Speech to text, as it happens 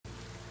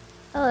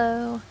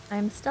Hello,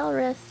 I'm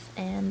Stelris,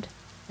 and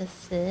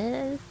this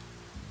is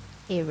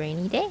a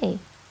rainy day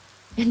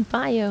in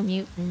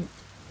Biomutant.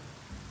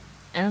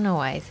 I don't know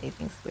why I say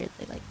things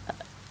weirdly like that.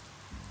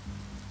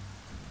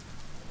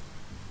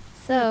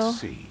 Let's So,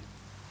 see.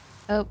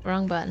 oh,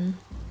 wrong button.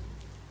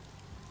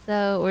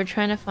 So, we're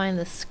trying to find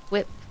the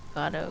Squip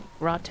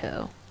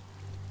Grotto.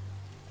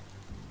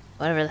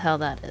 Whatever the hell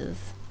that is.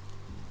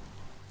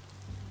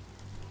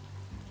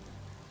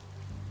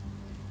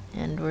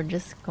 And we're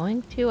just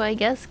going to, I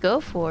guess, go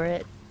for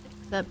it.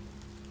 Except...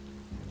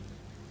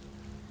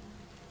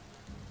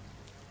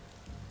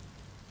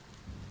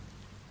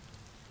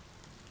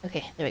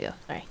 Okay, there we go,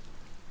 sorry.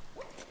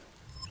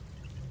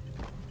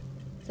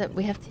 Except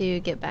we have to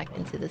get back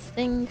into this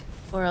thing,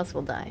 or else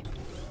we'll die.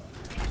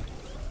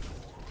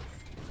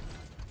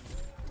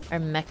 Our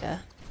mecha.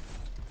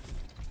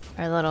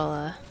 Our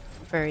little,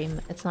 furry...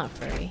 It's not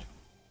furry.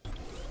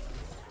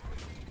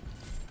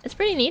 It's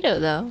pretty neato,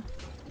 though.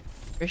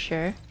 For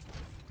sure.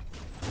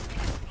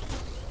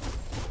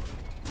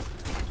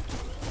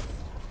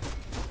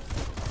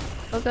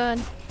 Oh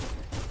god.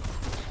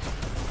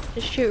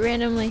 Just shoot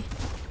randomly.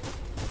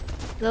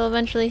 They'll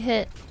eventually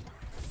hit.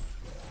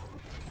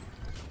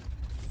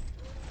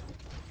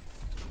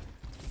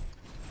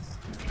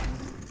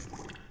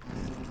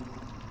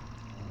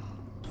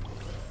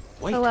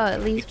 Wait, oh wow,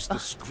 at least it's the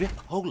script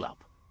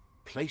hole-up.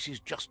 Place is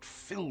just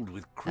filled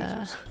with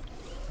critters.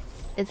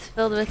 it's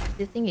filled with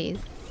the thingies.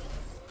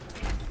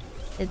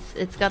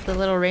 It's got the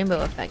little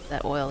rainbow effect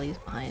that oil leaves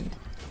behind.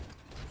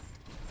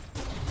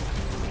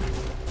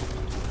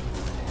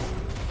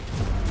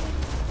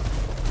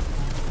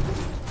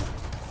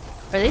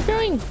 Are they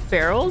throwing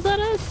barrels at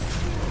us?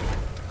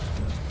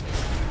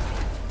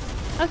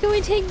 How can we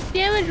take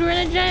damage? We're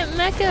in a giant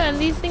mecha and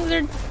these things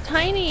are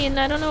tiny and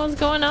I don't know what's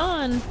going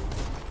on.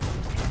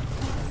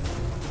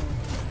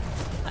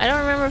 I don't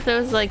remember if there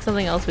was like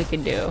something else we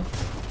could do.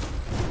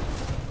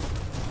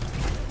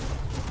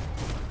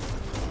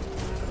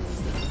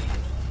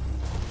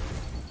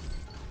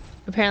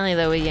 Apparently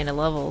though we gained a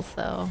level,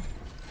 so...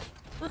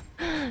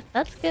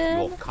 That's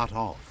good. You're cut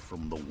off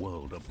from the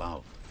world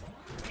above.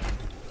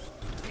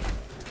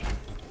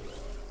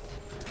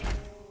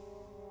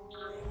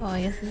 Oh,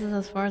 I guess this is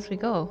as far as we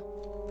go.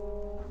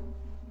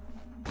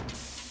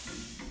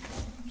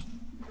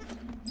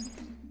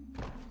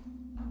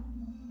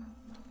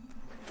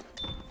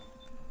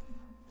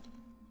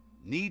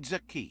 Needs a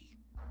key.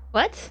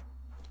 What?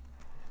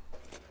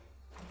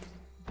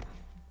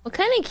 What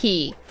kind of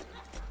key?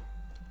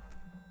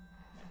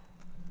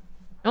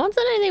 No one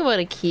said anything about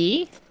a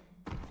key.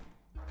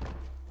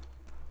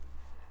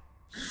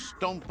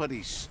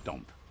 Stompity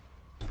stomp.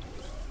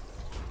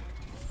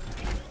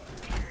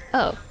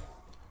 Oh.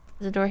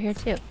 There's a door here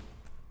too.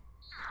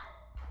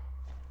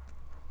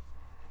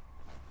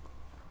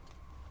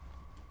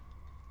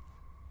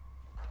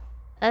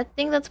 I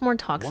think that's more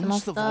toxinal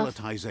Once the stuff.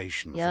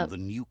 volatilization Yep. from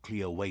the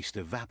nuclear waste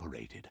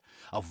evaporated,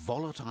 a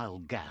volatile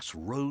gas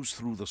rose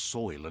through the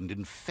soil and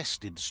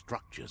infested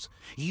structures,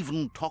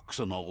 even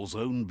Toxinol's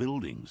own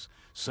buildings.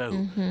 So,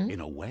 in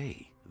a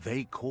way,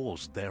 they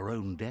caused their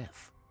own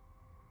death.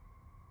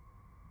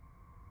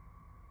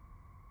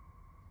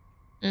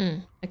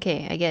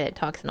 Okay, I get it.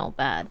 Toxinol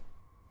bad.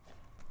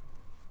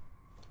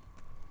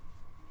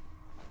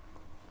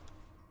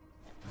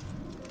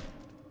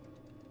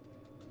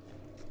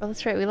 Oh,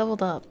 that's right. We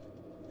leveled up.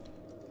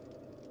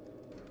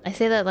 I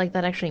say that like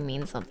that actually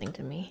means something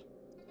to me.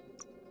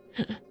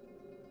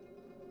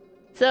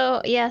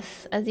 So,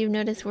 yes, as you've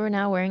noticed, we're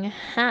now wearing a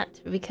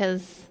hat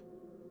because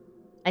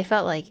I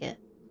felt like it.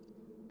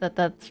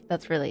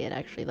 That's really it,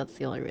 actually. That's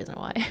the only reason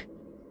why.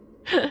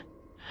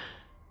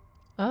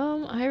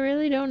 I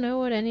really don't know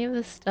what any of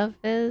this stuff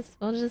is.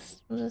 We'll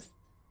just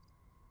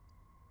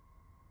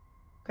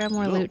grab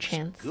more loot Looks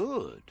chance.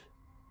 good.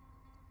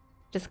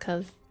 Just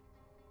cause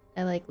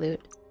I like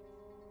loot.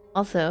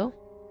 Also,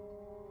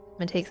 I'm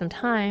gonna take some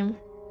time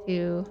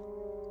to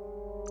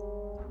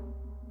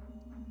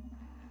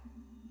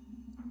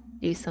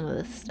do some of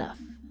this stuff.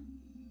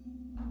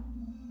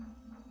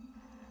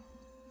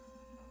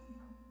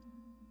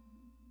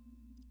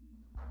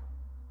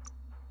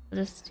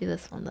 We'll just do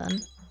this one then.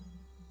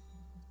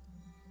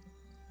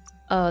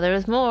 Oh, there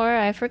was more.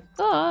 I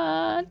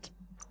forgot.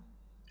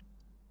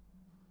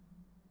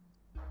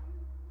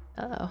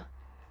 Uh-oh.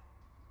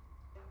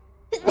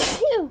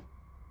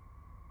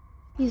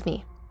 Excuse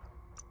me.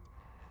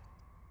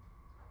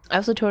 I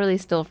also totally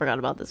still forgot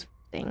about this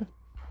thing.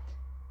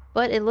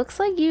 But it looks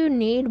like you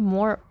need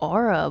more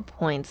aura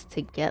points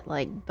to get,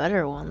 like,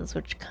 better ones,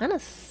 which kind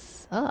of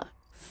sucks.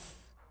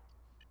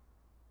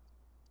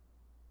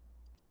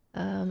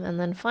 And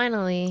then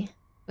finally...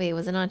 Wait,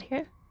 was it not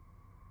here?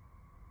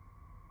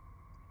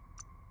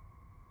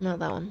 No,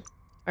 that one.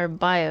 Our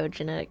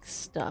biogenetic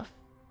stuff.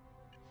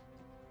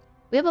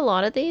 We have a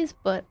lot of these,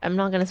 but I'm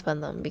not gonna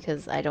spend them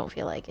because I don't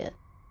feel like it.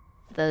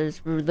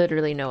 There's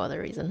literally no other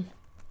reason.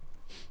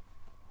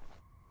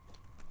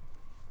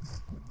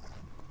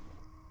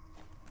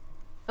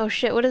 Oh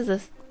shit, what is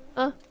this?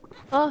 Oh.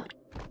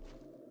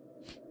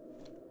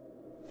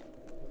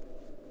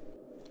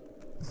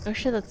 Oh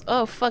shit, that's...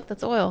 Oh fuck,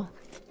 that's oil.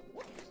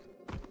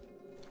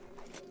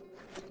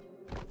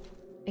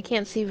 I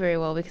can't see very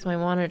well because my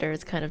monitor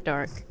is kind of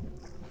dark.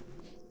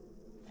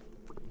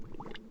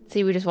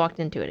 See, we just walked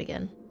into it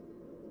again.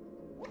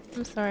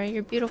 I'm sorry,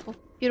 your beautiful,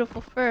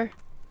 beautiful fur.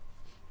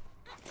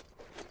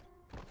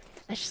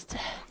 I just...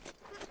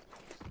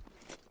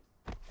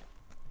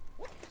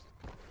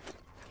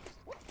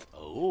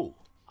 Oh,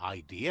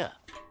 idea.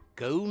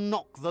 Go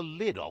knock the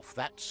lid off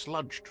that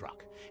sludge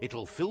truck.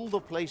 It'll fill the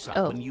place up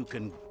and you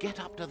can get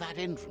up to that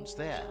entrance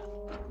there.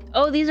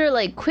 Oh, these are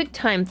like quick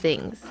time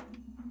things.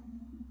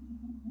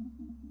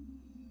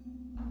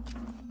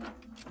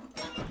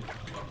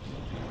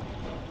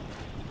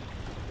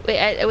 Wait,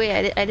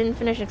 I didn't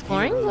finish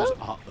exploring Heroes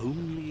though? are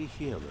only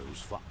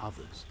heroes for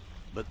others,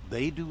 but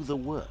they do the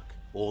work,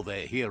 or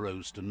they're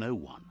heroes to no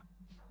one.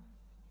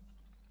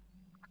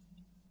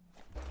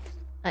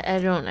 I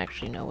don't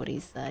actually know what he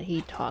said.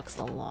 He talks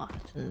a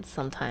lot, and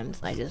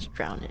sometimes I just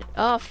drown it.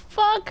 Oh,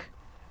 fuck!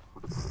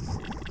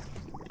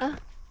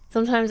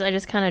 Sometimes I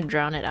just kind of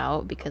drown it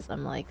out because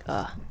I'm like,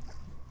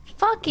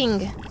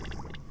 fucking!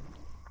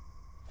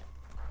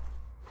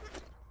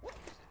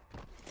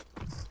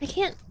 I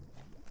can't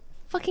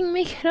fucking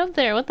make it up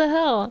there, what the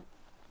hell?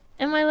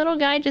 And my little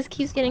guy just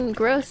keeps getting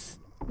gross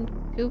and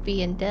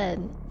goopy and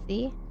dead,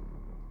 see?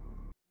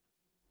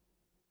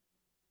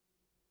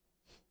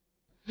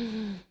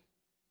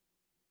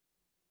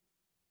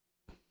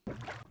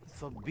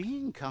 For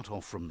being cut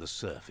off from the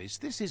surface,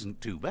 this isn't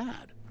too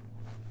bad.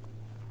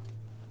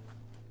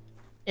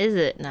 Is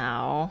it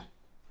now?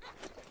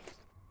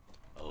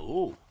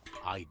 Oh,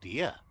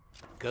 idea.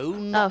 Go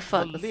knock the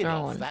that's lid the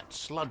wrong off one. that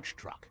sludge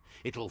truck.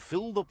 It'll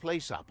fill the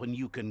place up and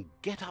you can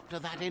get up to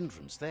that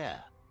entrance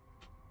there.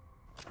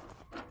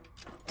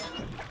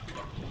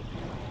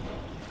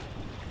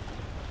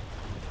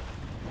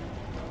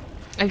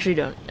 Actually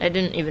don't. I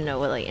didn't even know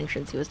what like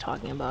entrance he was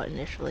talking about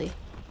initially.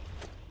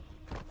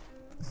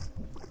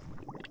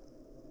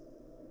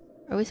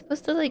 Are we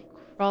supposed to like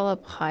crawl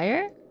up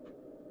higher?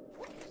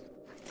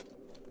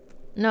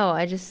 No,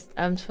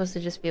 I'm supposed to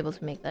just be able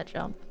to make that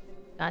jump.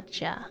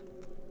 Gotcha.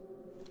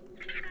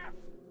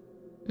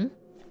 Hmm?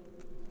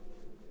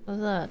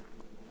 What's that?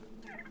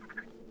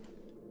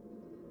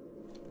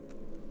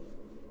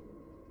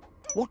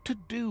 What to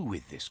do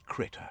with this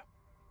critter?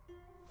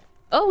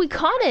 Oh, we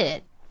caught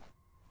it!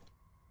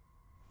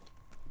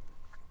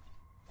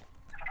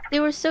 They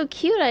were so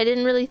cute, I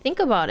didn't really think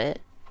about it.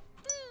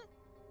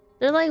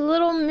 They're like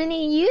little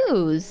mini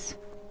U's.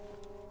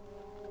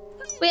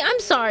 Wait, I'm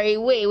sorry.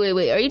 Wait.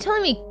 Are you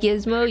telling me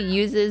Gizmo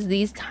uses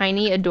these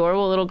tiny,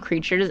 adorable little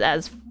creatures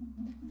as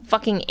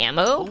fucking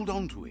ammo? Hold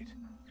on to it.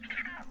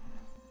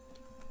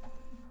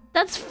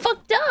 That's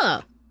fucked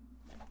up.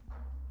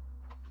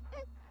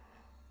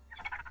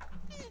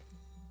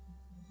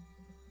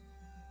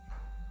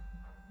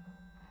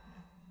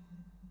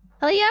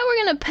 Hell yeah,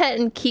 we're gonna pet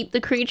and keep the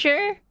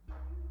creature.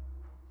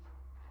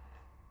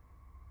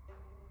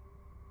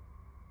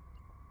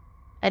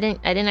 I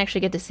didn't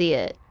actually get to see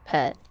it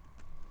pet.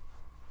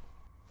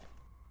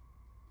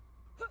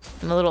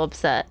 I'm a little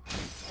upset.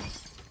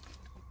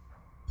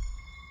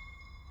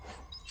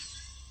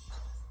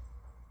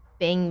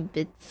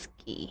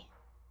 Bangbitsky.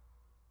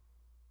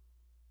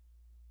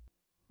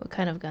 What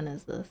kind of gun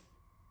is this?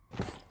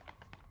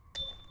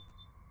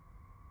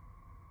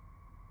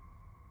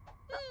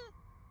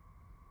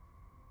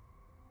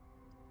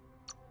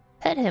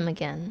 Pet him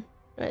again.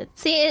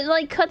 See, it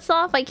like cuts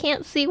off. I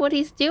can't see what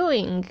he's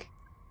doing.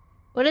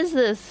 What is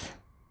this?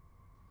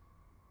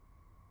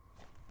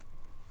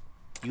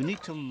 You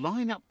need to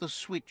line up the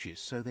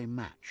switches so they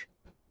match.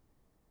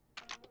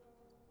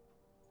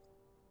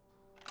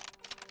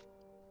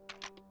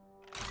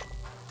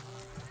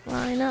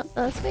 Line up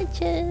the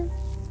switches.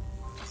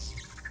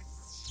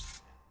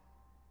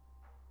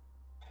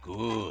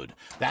 Good.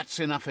 That's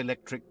enough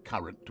electric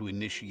current to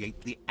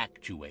initiate the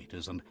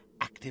actuators and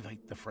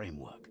activate the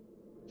framework.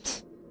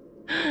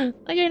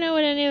 Like I know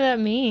what any of that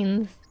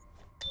means.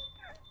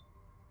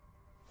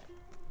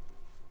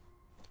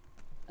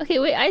 Okay,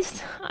 wait,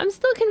 I'm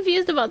still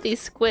confused about these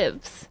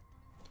squibs.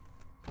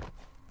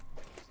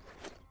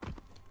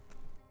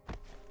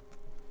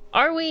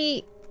 Are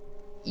we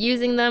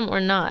using them or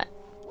not?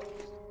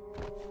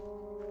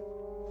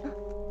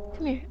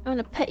 Come here, I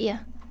wanna pet you.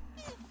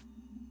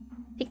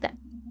 Take that.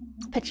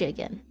 Pet you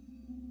again.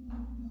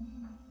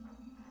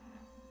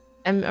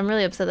 I'm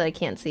really upset that I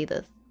can't see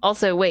this.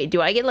 Also, wait,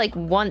 do I get like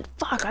one?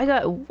 Fuck, I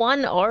got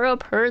one aura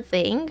per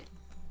thing?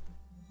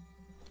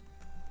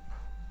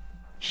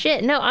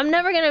 Shit, no, I'm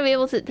never gonna be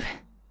able to...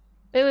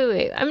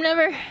 Wait, I'm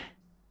never...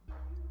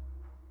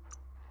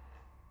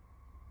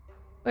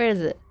 Where is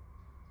it?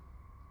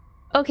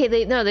 Okay,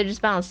 they're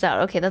just balanced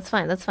out. Okay, that's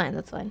fine.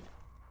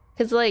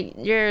 Because, like,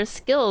 your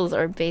skills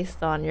are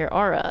based on your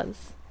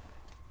auras.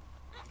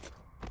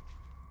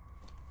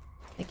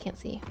 I can't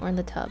see. We're in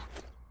the tub.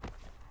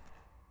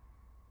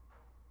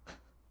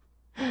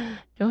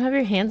 Don't have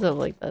your hands up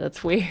like that.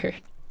 It's weird.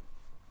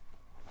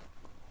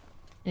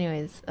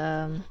 Anyways,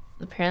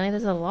 apparently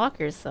there's a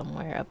locker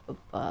somewhere up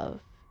above.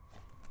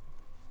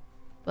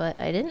 but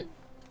I didn't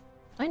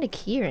find a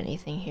key or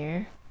anything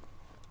here.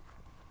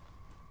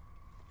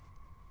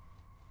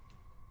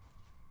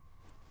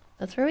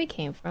 That's where we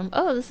came from.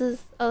 Oh, this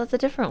is... Oh, that's a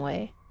different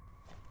way.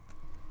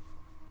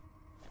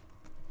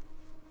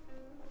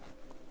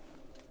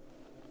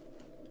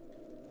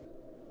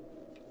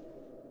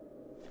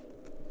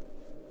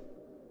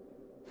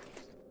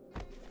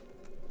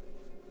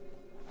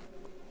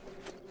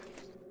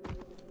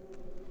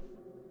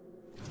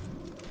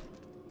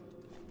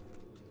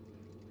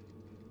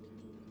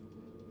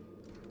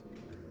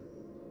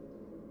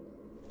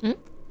 Hmm?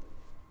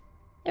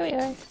 There we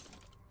are.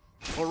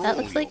 That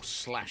looks like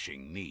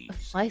slashing needs. a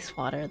fly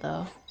swatter,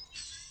 though.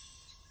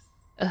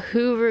 A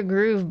Hoover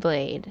groove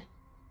blade.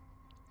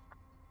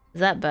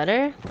 Is that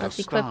better? Let's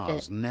equip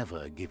it.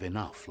 Never give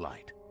enough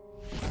light.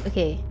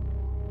 Okay.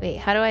 Wait,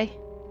 how do I...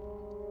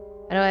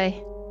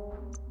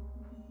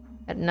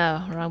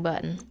 No, wrong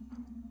button.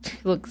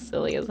 Looks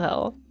silly as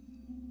hell.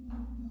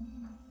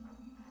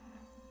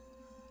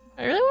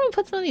 I really want to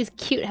put some of these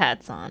cute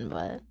hats on,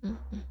 but...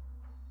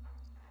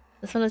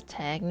 This one is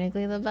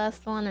technically the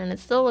best one, and it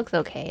still looks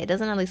okay. It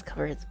doesn't at least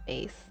cover his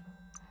face.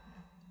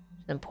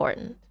 It's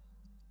important.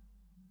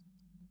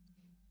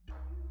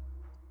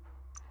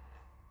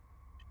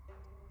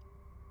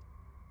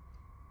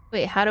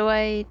 Wait, how do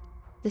I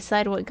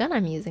decide what gun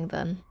I'm using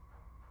then?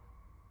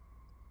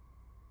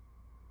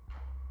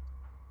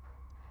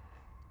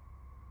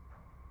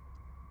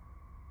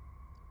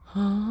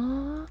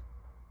 Huh?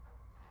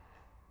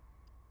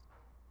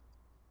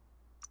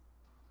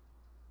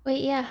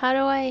 Wait, yeah, how do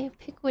I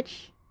pick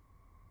which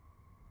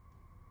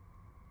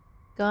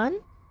gun?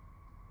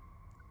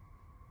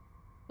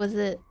 Was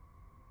it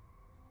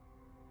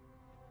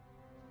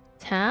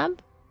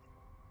tab?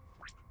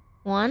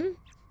 1,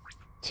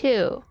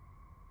 2.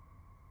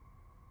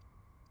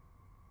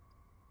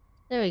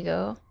 There we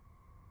go.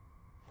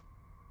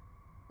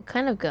 What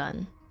kind of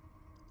gun?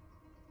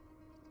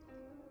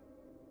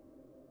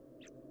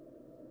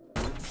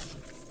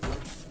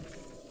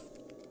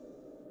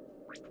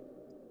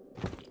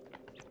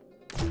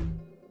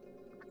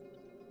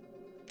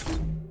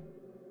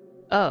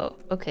 Oh,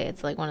 okay,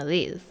 it's like one of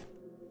these.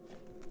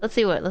 Let's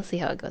see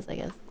how it goes, I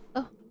guess.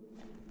 Oh.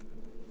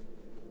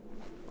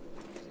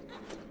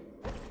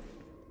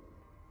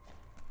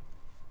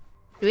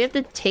 Do we have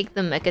to take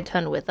the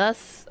MkTon with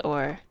us,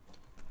 or?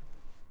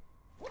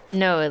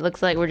 No, it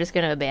looks like we're just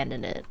gonna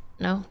abandon it.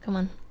 No, come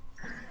on.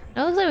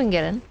 No, it looks like we can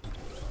get in.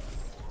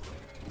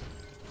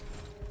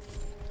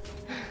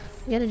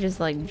 We gotta just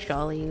like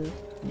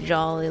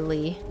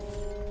jollily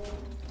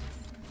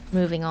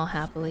moving all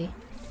happily.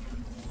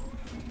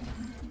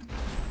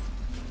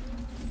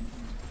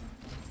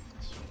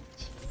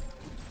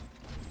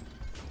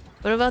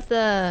 What about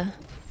the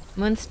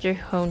Monster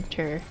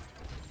Hunter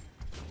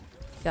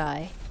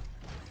guy?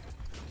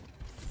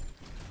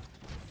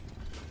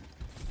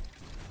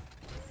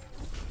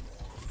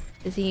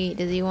 Does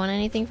he want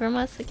anything from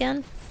us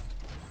again?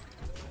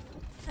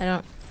 I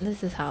don't... This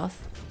is his house.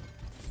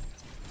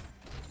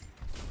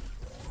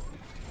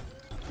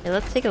 Okay,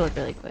 let's take a look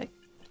really quick.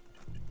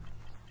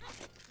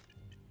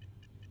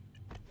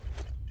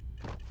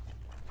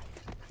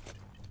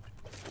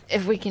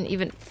 If we can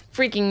even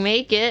freaking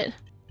make it.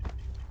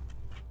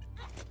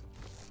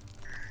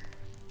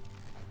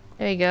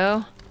 There you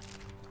go.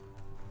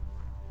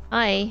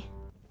 Hi.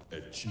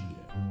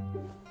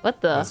 What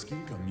the?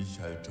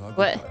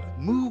 What?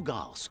 Moog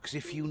asks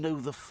if you know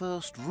the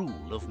first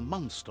rule of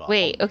monster.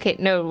 Wait, okay,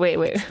 no, wait.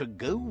 It's to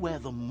go where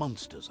the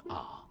monsters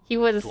are. He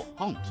was... To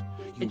hunt,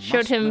 you it showed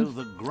must him... know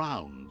the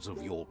grounds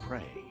of your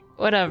prey.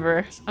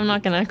 Whatever. I'm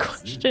not gonna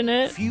question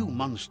it. Few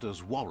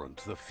monsters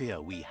warrant the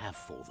fear we have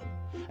for them.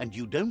 And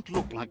you don't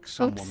look like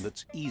someone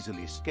that's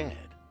easily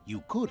scared.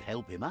 You could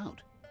help him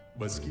out.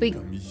 We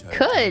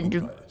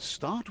could.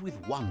 Start with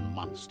one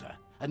monster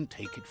and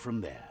take it from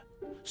there.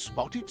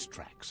 Spot its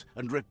tracks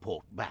and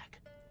report back.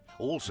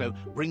 Also,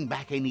 bring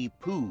back any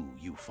poo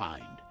you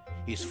find.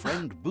 His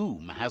friend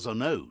Boom has a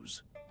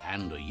nose,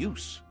 and a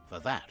use for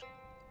that.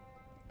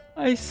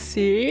 I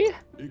see.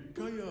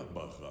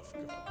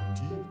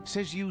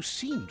 Says you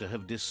seem to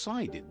have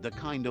decided the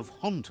kind of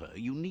hunter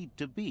you need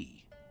to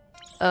be.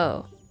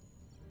 Oh.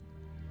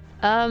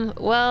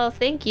 Well,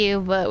 thank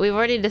you, but we've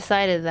already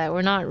decided that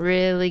we're not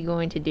really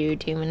going to do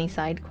too many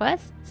side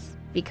quests,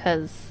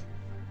 because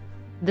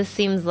this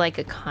seems like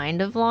a kind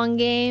of long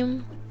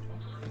game,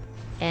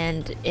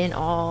 and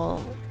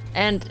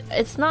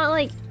it's not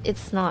like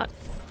it's not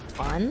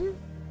fun,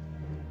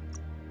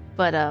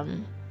 but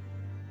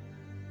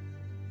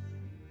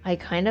I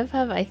kind of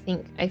have, I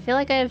feel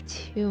like I have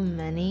too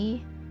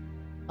many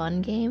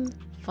long games,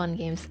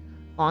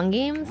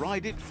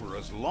 Ride it for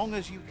as long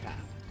as you can.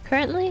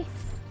 currently,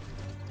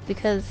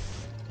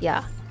 because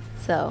yeah,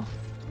 so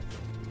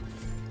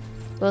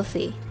we'll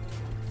see.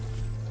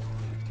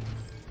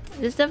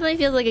 This definitely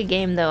feels like a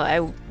game,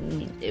 though.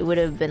 It would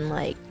have been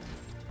like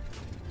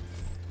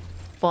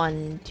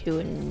fun to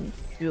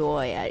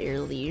enjoy at your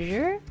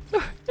leisure.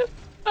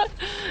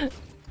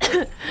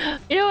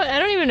 You know what? I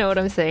don't even know what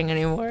I'm saying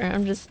anymore.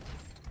 I'm just...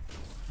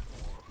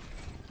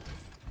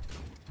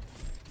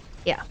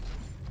 Yeah.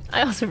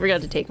 I also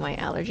forgot to take my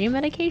allergy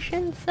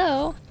medication,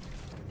 so...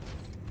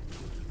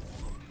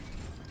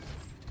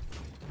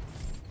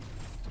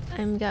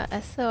 I've got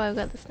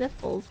the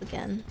sniffles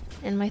again.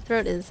 And my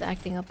throat is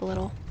acting up a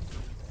little.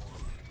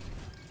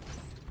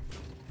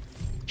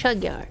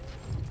 Chug yard.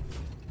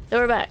 So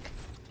we're back.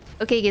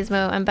 Okay,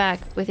 Gizmo, I'm back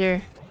with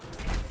your...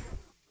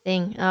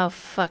 thing. Oh,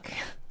 fuck.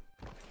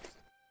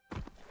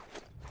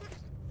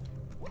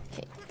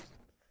 Okay.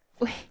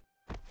 Wait.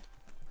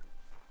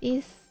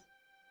 These...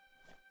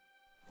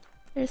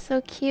 they're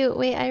so cute.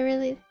 Wait, I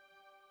really...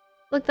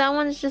 Look, that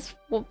one's just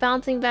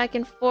bouncing back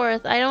and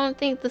forth. I don't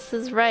think this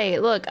is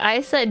right. Look,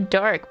 I said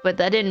dark, but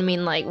that didn't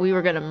mean like we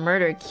were gonna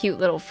murder cute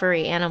little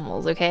furry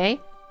animals, okay?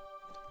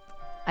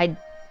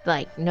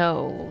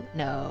 No.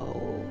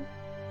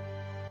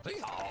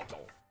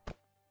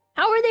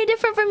 How are they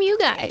different from you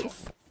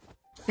guys?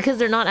 Because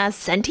they're not as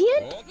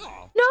sentient?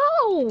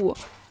 No!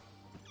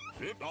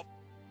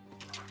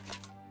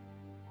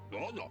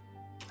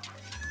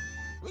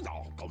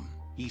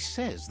 He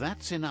says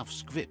that's enough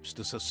scripts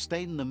to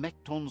sustain the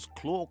MkTon's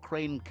claw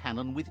crane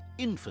cannon with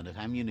infinite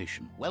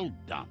ammunition. Well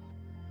done.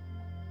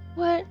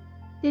 What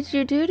did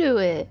you do to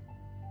it?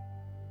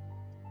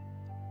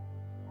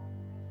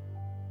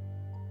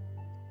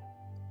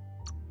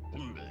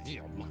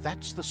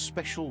 That's the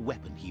special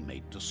weapon he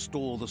made to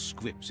store the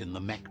scripts in the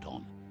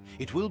MkTon.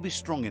 It will be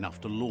strong enough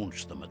to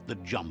launch them at the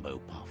Jumbo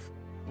Puff.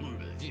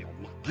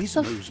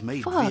 Gizmo's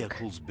made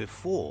vehicles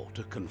before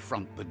to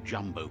confront the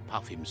Jumbo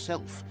Puff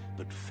himself,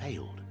 but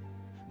failed.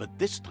 But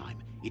this time,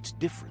 it's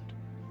different.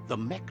 The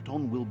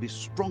MkTon will be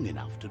strong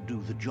enough to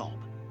do the job.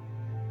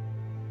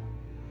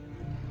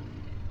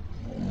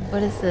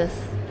 What is this?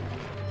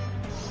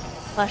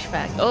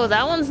 Flashback. Oh,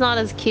 that one's not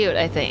as cute,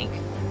 I think.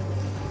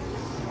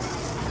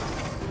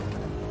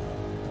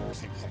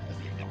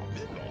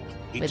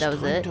 Wait, that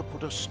was it? It's time to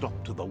put a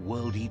stop to the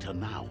World Eater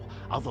now.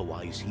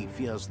 Otherwise, he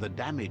fears the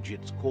damage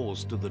it's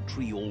caused to the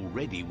tree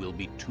already will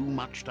be too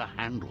much to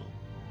handle.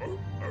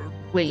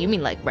 Wait, you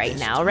mean like right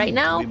now? Right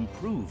now? To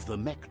improve the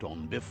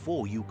MkTon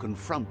before you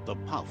confront the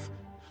Puff.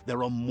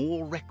 There are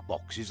more wreck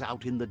boxes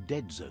out in the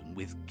dead zone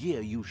with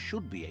gear you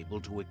should be able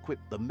to equip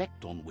the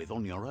MkTon with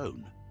on your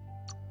own.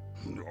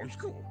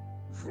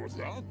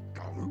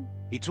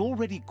 It's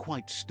already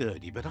quite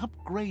sturdy, but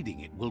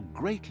upgrading it will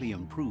greatly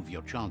improve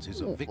your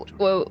chances of victory.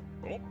 Whoa.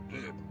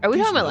 Are we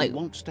talking about like...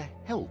 wants to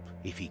help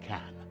if he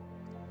can.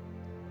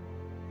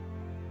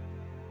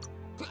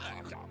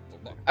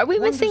 Are we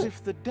missing... Wonders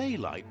if the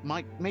daylight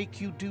might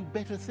make you do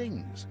better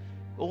things.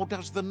 Or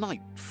does the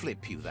night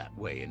flip you that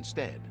way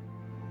instead?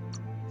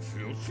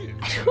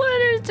 I don't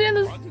understand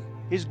this.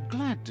 Is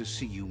glad to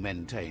see you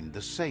maintain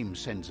the same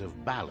sense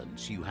of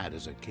balance you had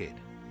as a kid.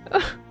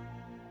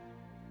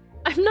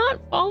 I'm not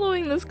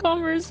following this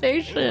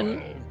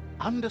conversation.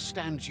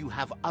 Understands you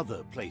have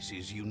other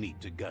places you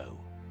need to go.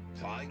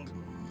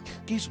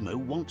 Gizmo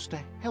wants to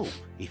help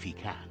if he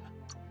can.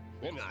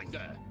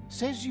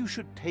 Says you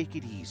should take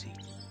it easy.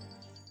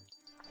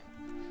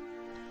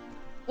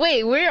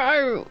 Wait, we've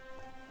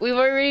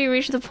already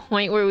reached the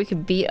point where we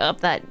could beat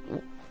up that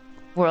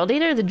World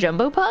Eater, the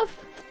Jumbo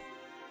Puff?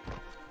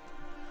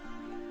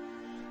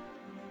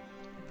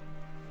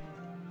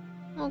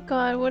 Oh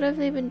god, what have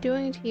they been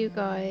doing to you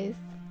guys?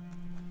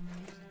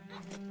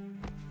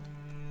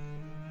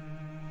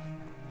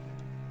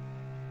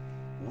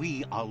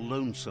 We are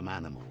lonesome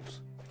animals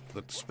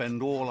that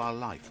spend all our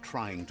life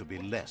trying to be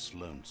less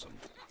lonesome.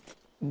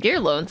 You're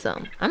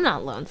lonesome. I'm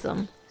not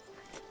lonesome.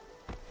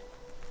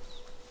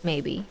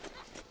 Maybe.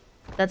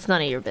 That's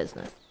none of your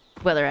business,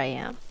 whether I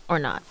am or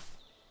not.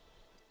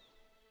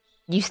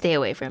 You stay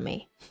away from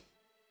me.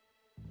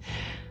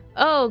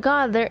 Oh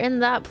god, they're in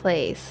that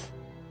place.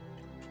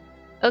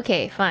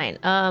 Okay, fine.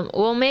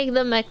 We'll make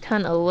the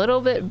MkTon a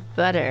little bit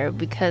better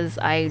because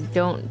I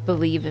don't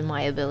believe in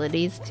my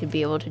abilities to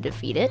be able to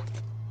defeat it.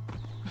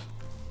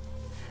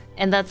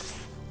 And that's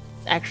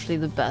actually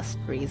the best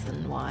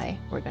reason why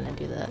we're gonna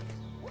do that.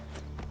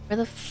 Where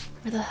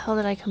the hell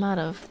did I come out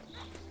of?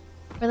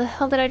 Where the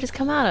hell did I just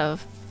come out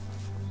of?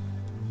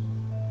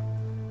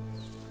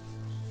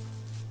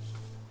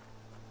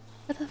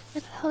 Where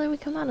the hell did we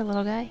come out of,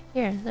 little guy?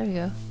 Here, there we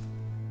go.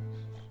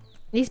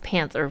 These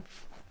pants are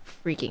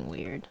freaking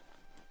weird.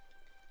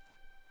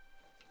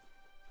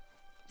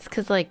 It's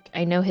cause like,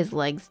 I know his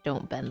legs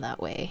don't bend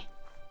that way.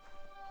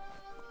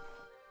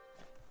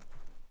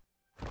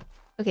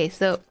 Okay,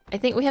 so I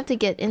think we have to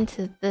get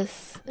into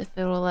this if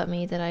it will let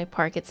me. Did I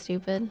park it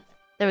stupid?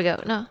 There we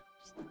go. No.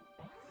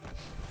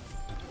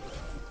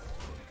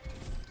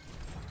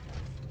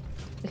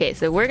 Okay,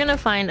 so we're gonna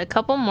find a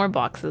couple more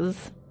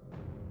boxes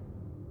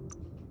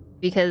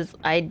because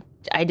I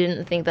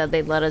didn't think that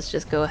they'd let us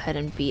just go ahead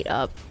and beat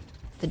up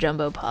the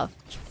Jumbo Puff,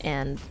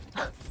 and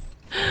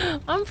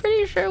I'm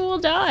pretty sure we'll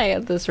die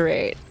at this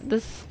rate.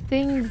 This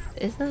thing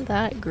isn't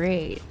that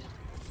great.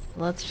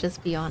 Let's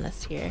just be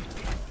honest here.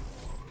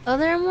 Oh,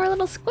 there are more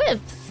little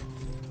squips.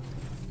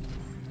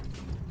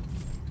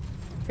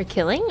 For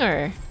killing,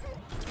 or?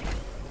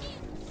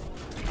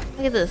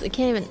 Look at this, it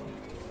can't even...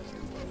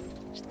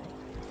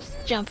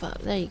 jump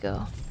up. There you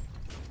go.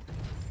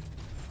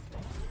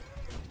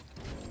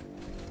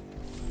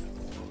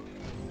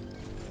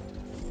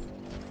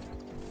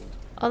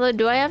 Although,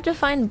 do I have to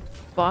find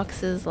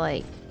boxes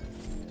like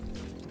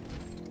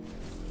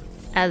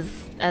as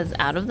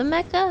out of the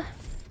mecha?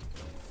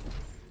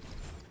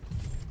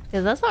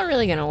 Because that's not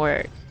really gonna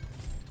work.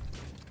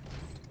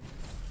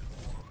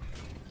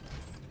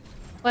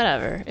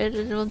 Whatever.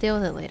 We'll deal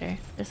with it later.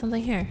 There's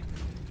something here.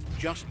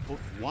 Just put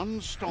one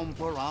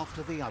stomper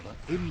after the other.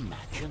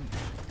 Imagine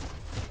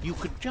that. You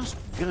could just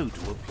go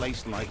to a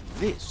place like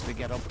this to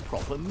get a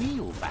proper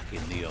meal back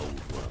in the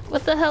old world.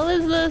 What the hell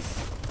is this?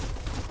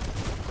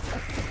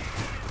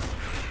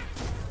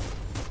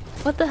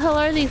 What the hell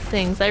are these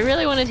things? I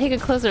really want to take a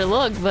closer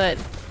look, but...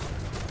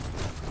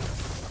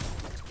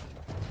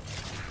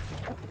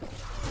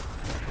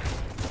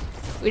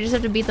 we just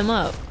have to beat them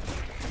up.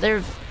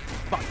 They're...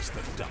 bites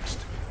the dust.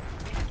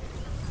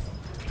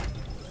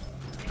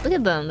 Look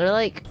at them, they're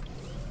like...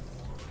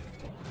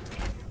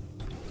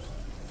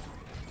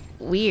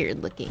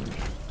 weird looking.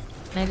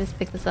 Can I just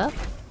pick this up?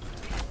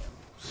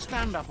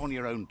 Stand up on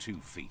your own 2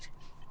 feet.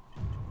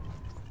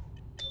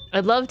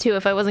 I'd love to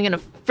if I wasn't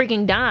gonna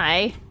freaking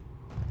die.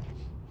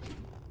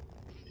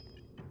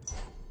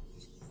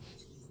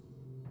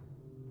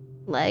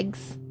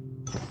 Legs.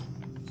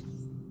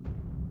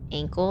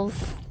 Ankles.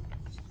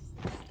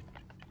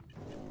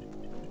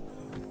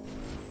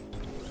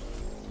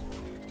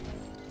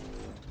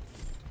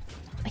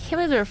 I can't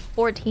believe there are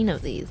 14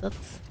 of these.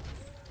 That's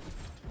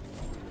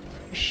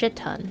a shit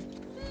ton.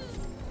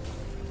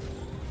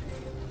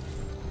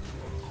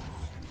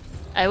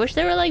 I wish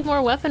there were like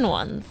more weapon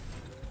ones.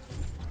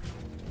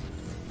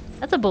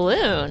 That's a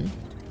balloon.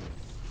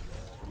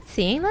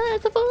 Seeing that?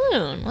 It's a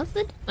balloon. What's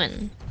it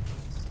doing?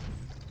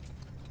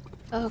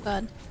 Oh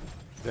god.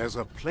 There's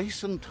a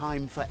place and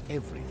time for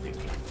everything.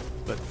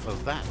 But for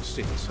that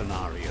silly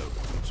scenario,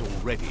 it's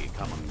already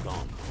come and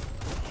gone.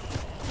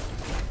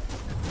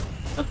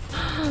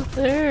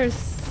 There's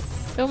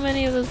so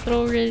many of those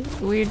little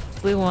weird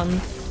blue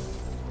ones.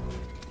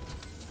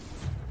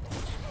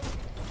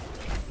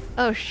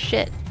 Oh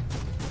shit.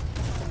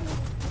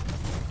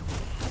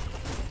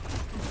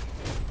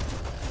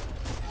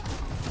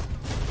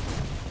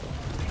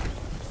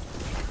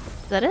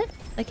 Is that it?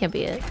 That can't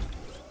be it.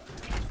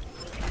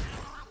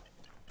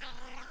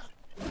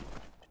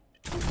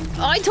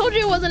 Oh, I told you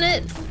it wasn't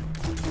it!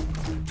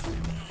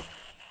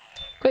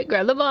 Quick,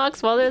 grab the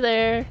box while they're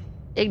there.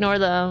 Ignore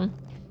them.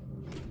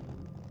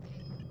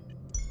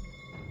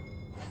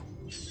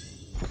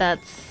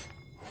 That's...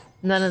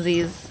 none of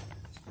these.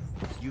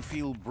 You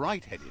feel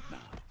bright-headed now.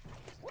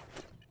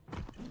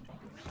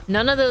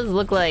 None of those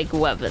look like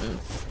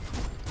weapons.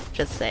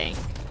 Just saying.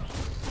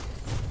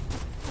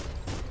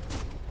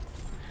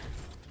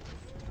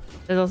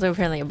 There's also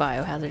apparently a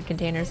biohazard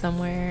container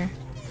somewhere.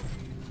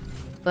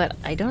 But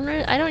I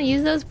don't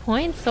use those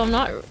points, so I'm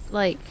not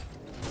like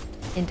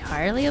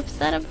entirely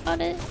upset about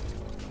it.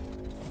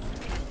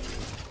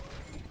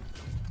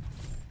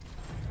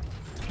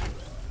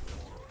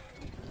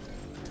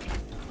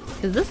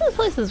 Cause this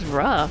place is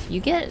rough.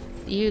 You get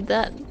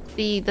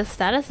the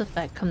status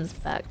effect comes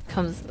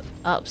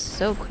up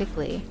so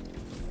quickly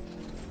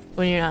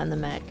when you're not in the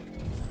mech.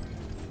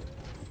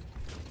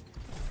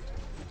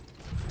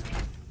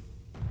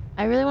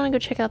 I really want to go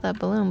check out that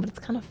balloon, but it's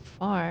kind of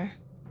far.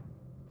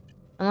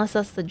 Unless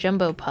that's the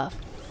jumbo puff.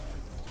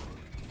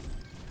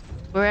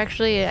 We're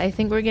actually, I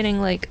think we're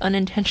getting like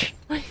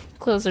unintentionally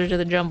closer to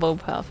the jumbo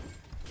puff.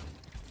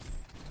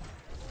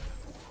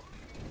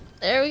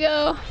 There we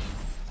go.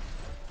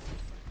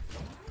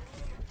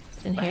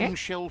 In here? Bang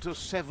Shelter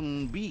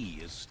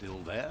 7B is still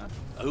there,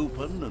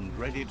 open and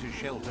ready to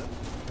shelter.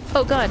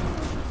 Oh god.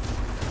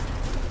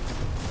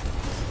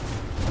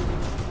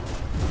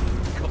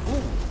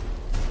 Kaboom!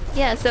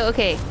 Yeah, so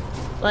okay.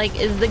 Like,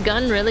 is the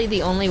gun really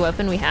the only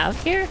weapon we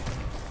have here?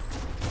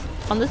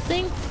 On this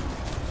thing?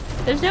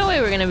 There's no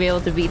way we're gonna be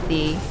able to beat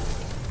the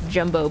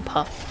jumbo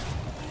puff.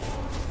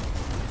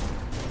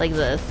 Like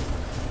this.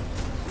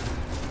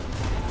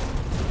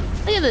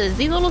 Look at this,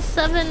 these little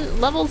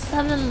level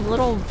 7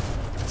 little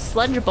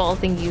sludge ball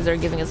thingies are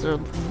giving us a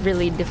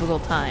really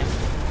difficult time.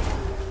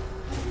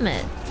 Damn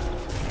it.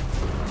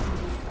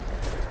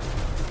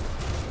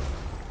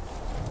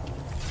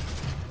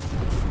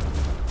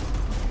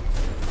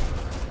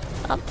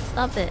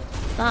 Stop it.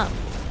 Stop.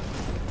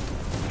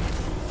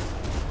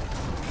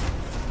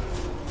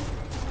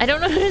 I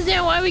don't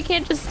understand why we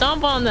can't just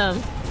stomp on them.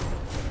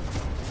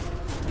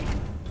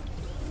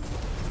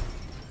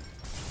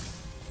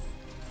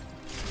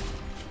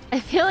 I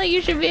feel like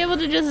you should be able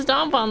to just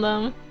stomp on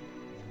them.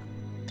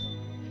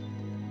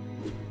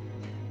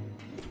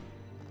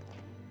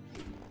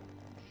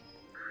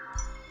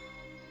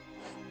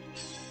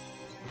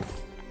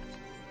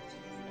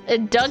 A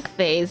duck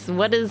face,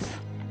 what is...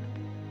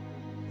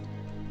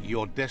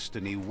 Your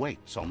destiny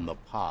waits on the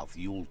path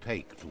you'll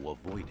take to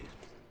avoid it.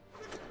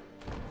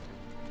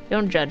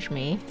 Don't judge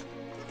me.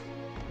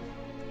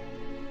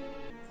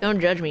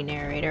 Don't judge me,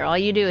 narrator. All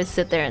you do is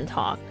sit there and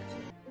talk.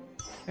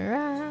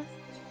 Hurrah.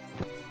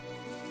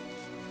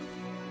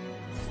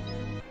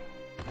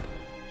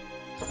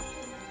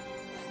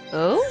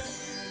 Oh?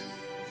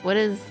 What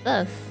is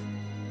this?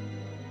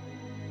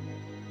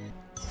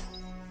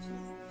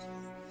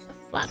 A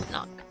flat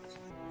knock.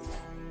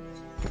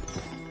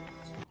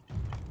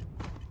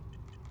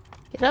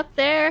 Get up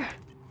there!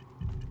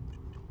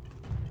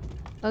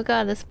 Oh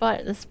god, this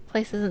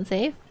place isn't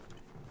safe.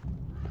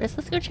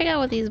 Let's go check out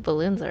what these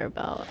balloons are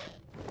about.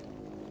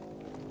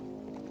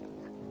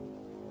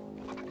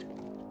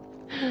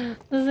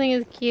 This thing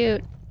is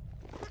cute.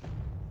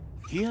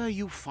 Here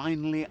you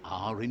finally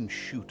are in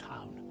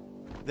Shoetown.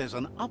 There's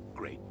an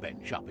upgrade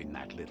bench up in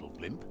that little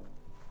blimp.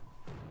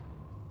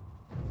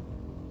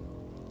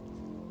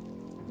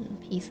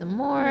 Piece of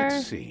more.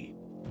 Let's see.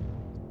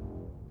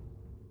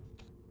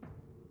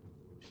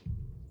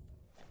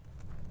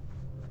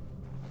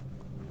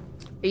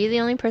 Are you the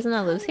only person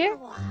that lives here?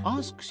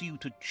 Asks you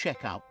to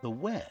check out the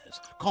wares.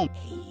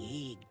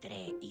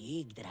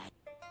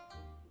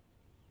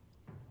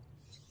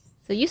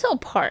 So you sell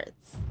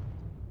parts.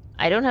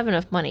 I don't have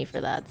enough money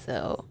for that,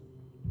 so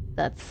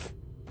that's...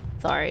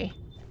 sorry.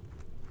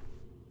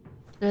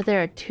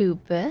 There are 2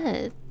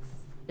 beds.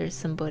 There's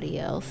somebody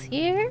else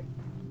here?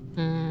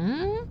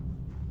 Hmm?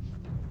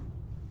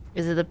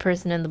 Is it the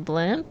person in the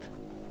blimp?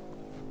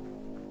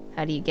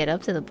 How do you get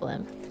up to the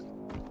blimp?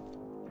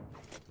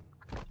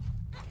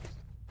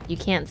 You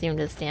can't seem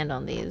to stand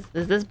on these.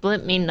 Does this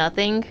blimp mean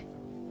nothing?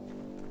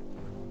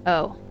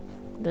 Oh,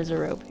 there's a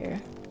rope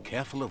here.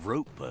 Careful of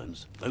rope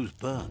burns. Those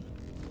burn.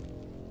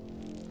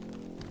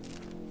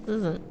 This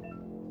isn't...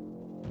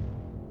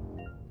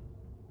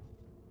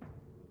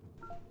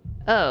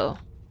 Oh.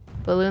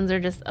 Balloons are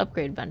just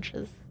upgrade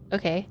benches.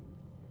 Okay.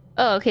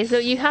 Oh, okay, so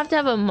you have to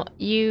have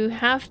you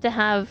have to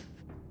have,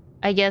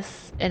 I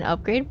guess, an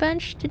upgrade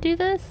bench to do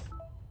this?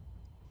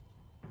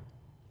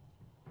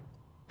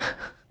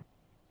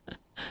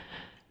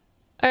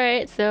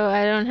 Alright, so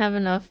I don't have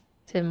enough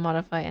to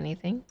modify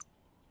anything.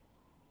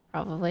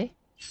 Probably.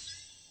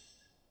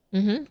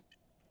 Mm-hmm.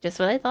 Just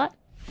what I thought.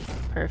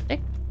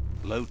 Perfect.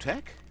 Low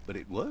tech, but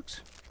it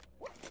works.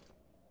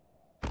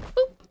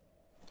 Boop.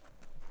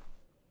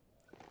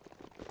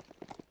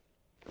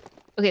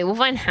 Okay, we'll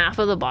find half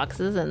of the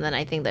boxes and then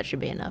I think that should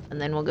be enough. And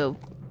then we'll go...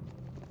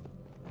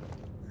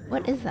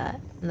 What is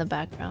that in the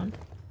background?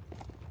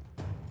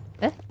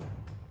 Eh?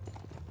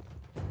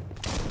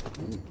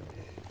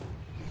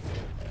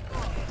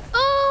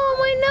 Oh,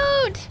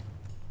 my note!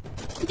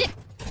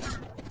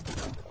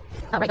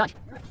 Oh my gosh.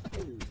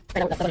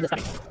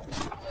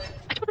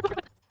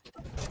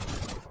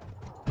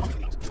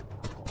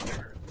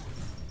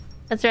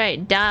 That's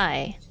right,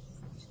 die.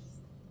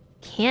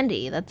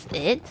 Candy, that's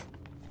it?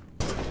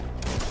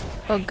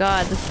 Oh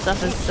god, this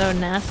stuff is so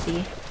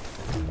nasty.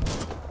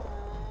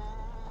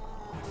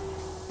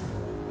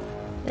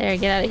 There,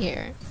 get out of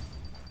here.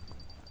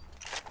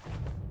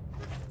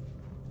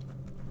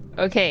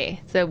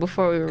 Okay, so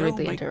before we were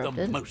rudely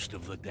interrupted, the most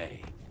of the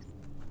day.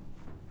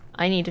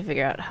 I need to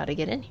figure out how to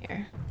get in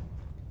here.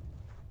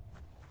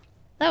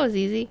 That was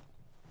easy.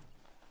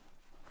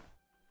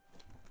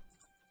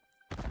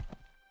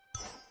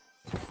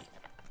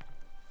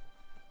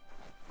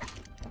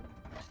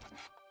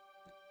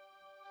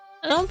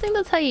 I don't think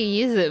that's how you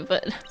use it,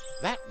 but...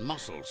 That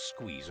muscle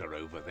squeezer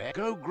over there.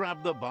 Go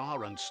grab the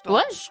bar and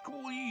start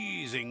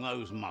squeezing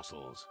those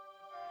muscles.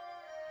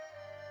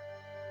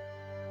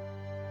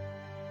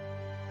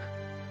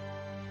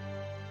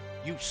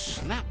 You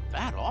snap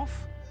that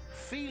off,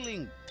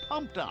 feeling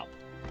pumped up.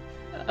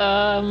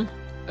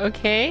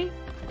 Okay.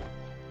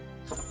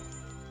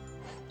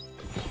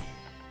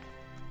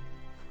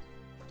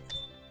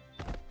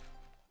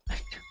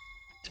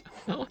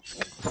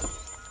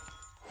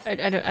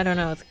 I don't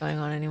know what's going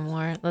on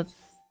anymore. Let's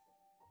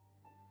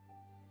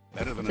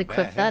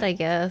equip that, I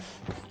guess.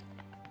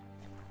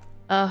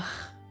 Ugh,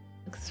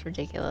 looks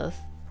ridiculous.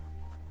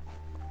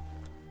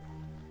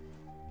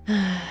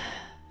 That's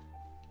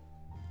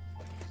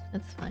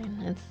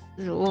fine.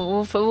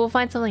 We'll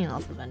find something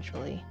else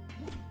eventually.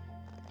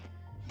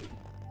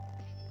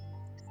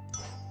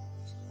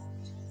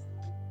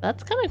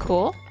 That's kind of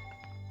cool.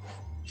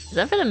 Is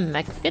that for the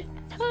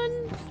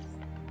MkTon?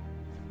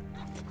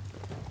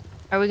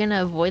 Are we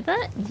gonna avoid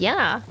that?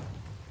 Yeah.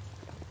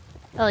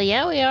 Hell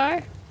yeah, we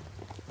are.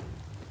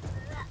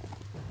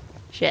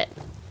 Shit.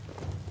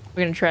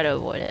 We're gonna try to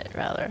avoid it,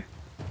 rather.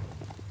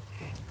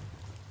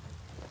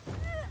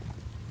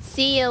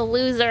 See ya,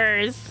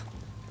 losers!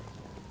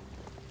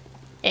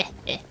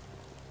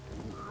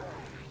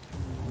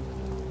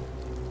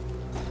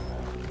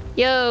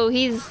 Yo,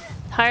 he's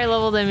higher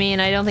level than me,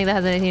 and I don't think that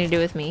has anything to do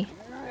with me.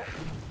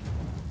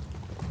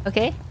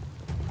 Okay?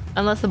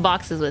 Unless the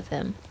box is with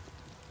him.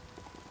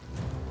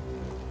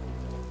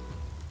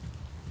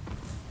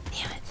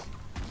 Damn it.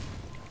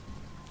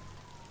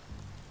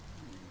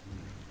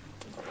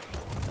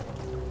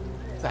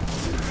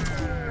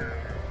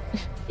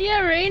 Yeah,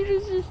 range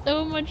is just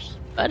so much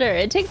better.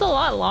 It takes a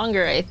lot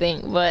longer, I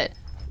think, but...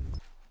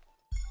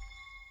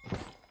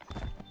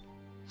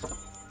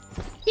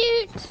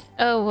 Cute!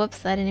 Oh,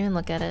 whoops, I didn't even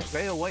look at it.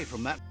 Stay away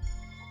from that.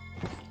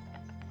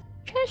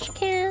 Trash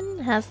can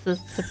has the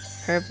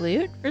superb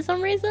loot for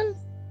some reason.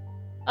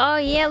 Oh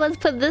yeah, let's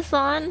put this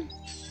on.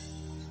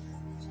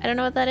 I don't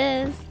know what that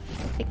is.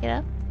 Pick it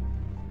up.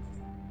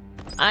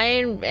 I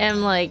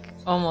am like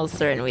almost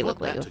certain we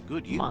look like a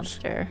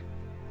monster.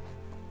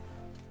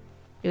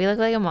 Do we look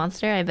like a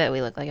monster? I bet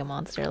we look like a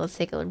monster. Let's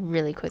take a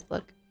really quick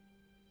look.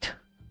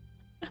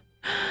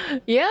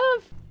 Yep.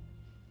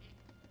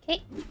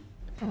 Okay.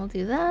 We'll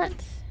do that.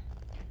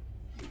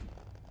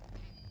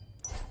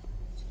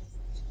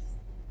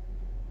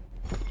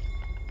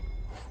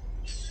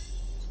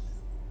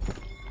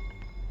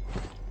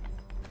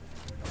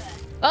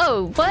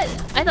 Oh, what?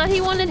 I thought he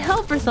wanted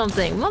help or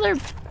something. Mother...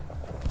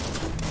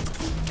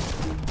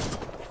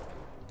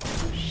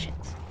 Shit.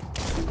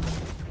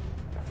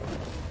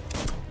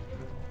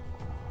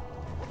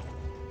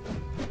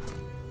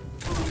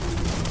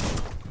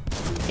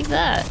 Take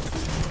that.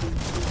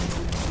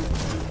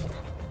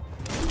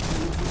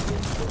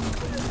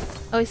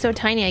 Oh, he's so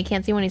tiny I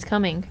can't see when he's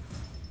coming.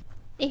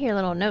 Hey here,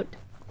 little note.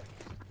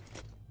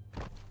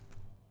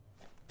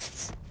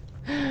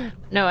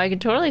 No, I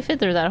could totally fit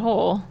through that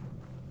hole.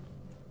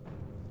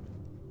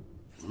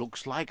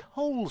 Looks like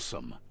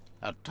wholesome.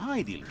 A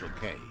tidy little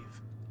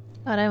cave.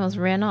 God, I almost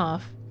ran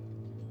off.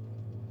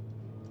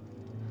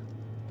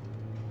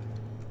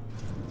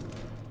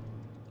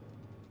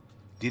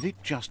 Did it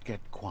just get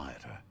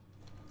quieter?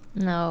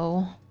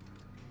 No.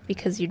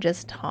 Because you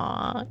just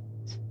talked.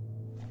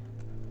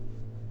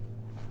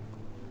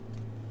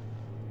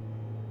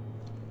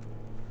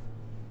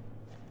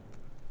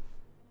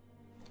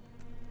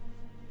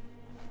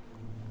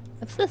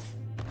 What's this?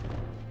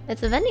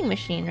 It's a vending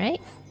machine,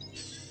 right?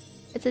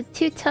 It's a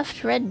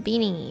two-tufted red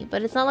beanie,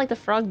 but it's not like the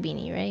frog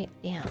beanie, right?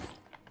 Damn.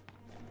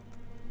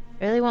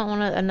 I really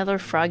want another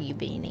froggy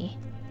beanie.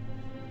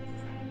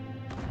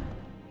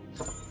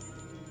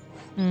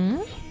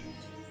 Hmm?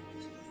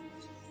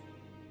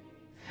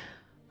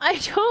 I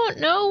don't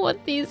know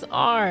what these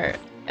are.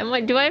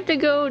 Do I have to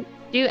go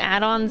do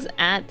add-ons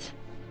at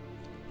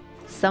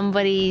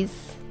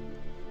somebody's...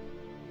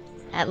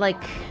 at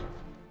like...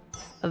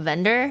 a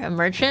vendor? A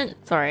merchant?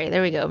 Sorry,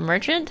 there we go.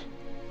 Merchant?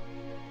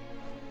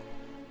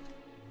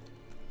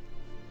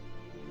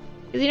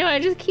 Because, you know, I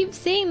just keep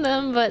seeing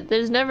them, but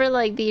there's never,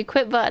 like, the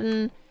equip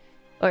button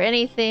or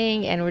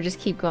anything, and we just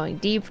keep going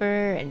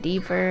deeper and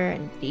deeper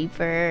and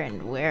deeper,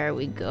 and where are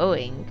we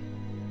going?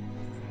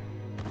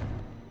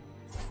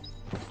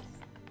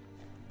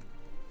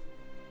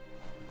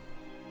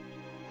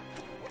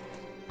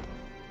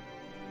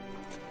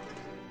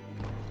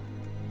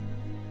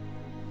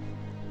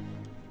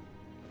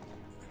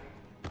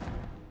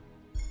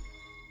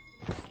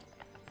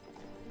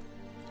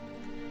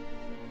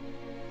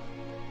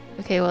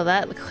 Okay, well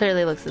that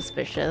clearly looks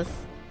suspicious.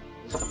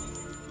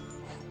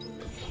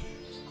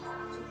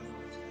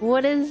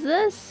 What is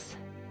this?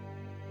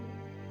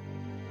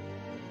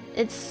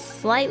 It's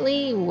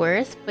slightly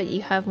worse, but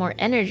you have more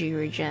energy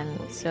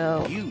regen,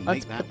 so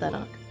let's put that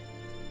on.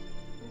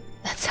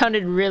 That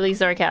sounded really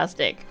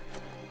sarcastic.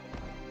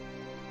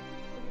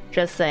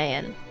 Just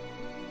saying.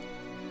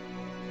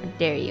 How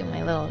dare you,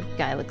 my little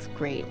guy looks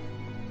great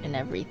and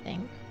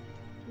everything.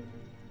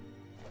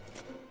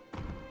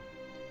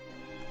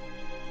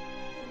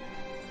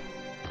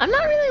 I'm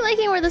not really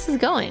liking where this is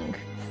going.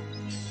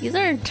 These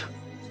aren't...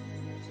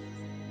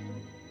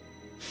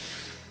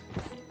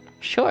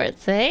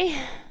 shorts, eh?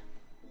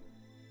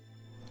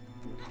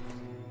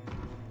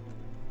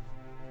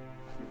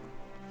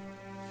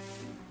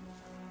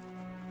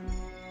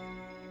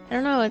 I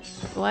don't know,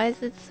 why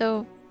is it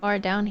so far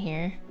down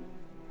here?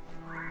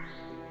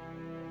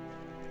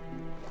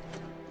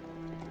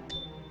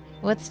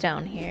 What's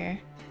down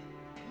here?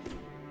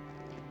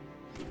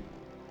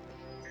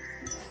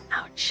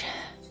 Ouch.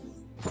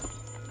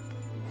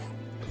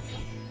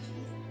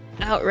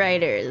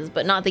 Outriders,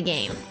 but not the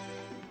game.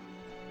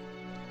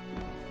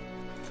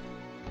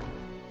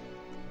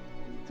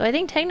 So I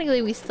think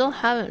technically we still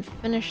haven't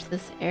finished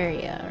this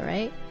area,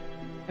 right?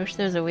 I wish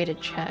there was a way to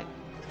check.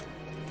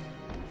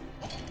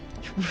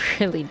 It's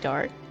really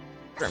dark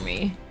for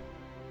me.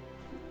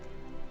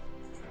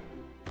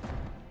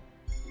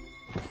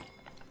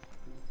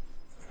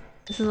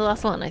 This is the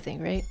last one, I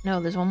think, right?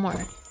 No, there's one more.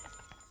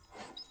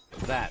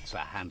 That's a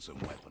handsome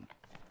weapon.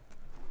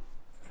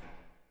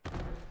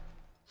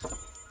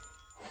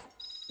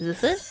 Is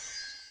this it?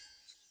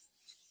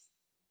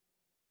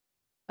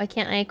 Why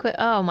can't I equip?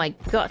 Oh my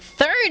god,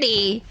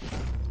 30!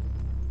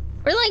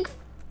 We're like...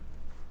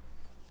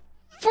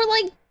 for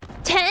like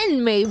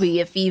 10 maybe,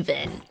 if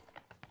even.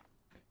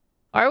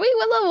 Are we?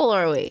 What level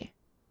are we?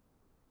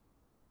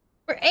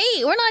 We're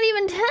 8! We're not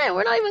even 10!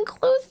 We're not even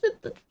close to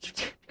the...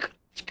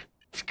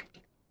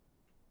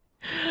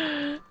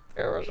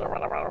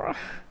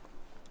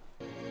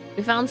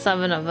 We found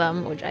 7 of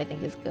them, which I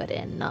think is good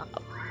enough.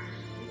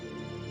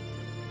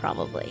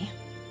 Probably.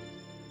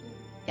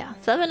 Yeah,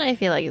 7 I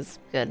feel like is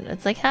good.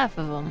 It's like half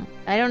of them.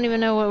 I don't even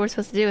know what we're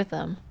supposed to do with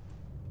them.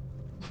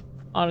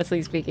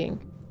 Honestly speaking.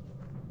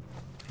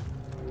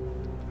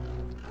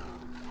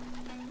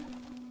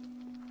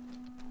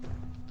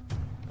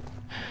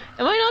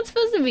 Am I not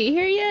supposed to be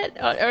here yet?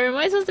 Or am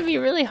I supposed to be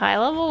really high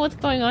level? What's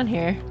going on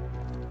here?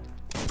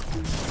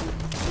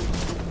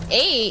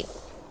 8?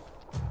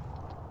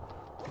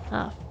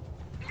 Oh,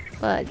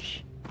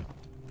 fudge.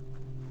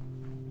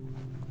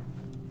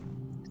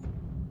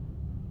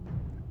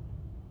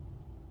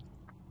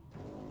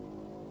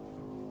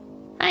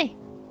 Hi.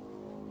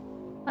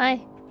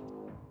 Hi.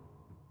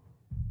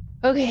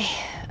 Okay,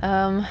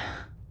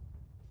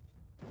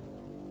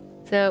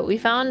 so we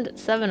found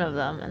 7 of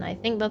them, and I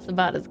think that's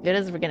about as good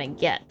as we're gonna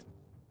get.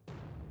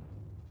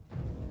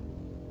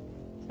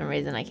 For some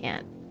reason I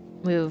can't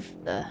move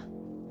the...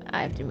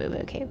 I have to move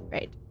it, okay,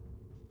 right.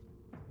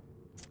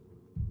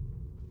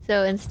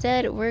 So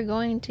instead, we're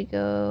going to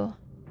go...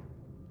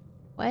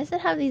 Why does it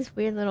have these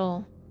weird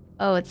little...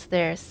 Oh, it's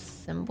their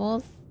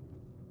symbols?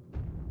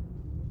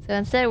 So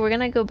instead, we're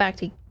gonna go back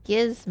to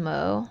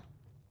Gizmo.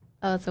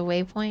 Oh, it's a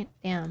waypoint?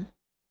 Damn.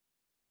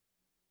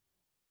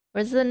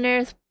 Where's the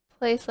nearest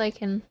place I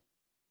can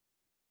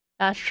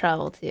fast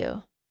travel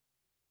to?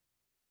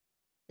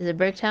 Is it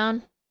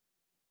Bricktown?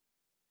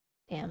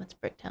 Damn, it's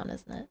Bricktown,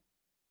 isn't it?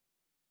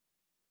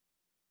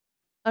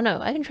 Oh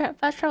no, I can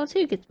fast travel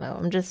to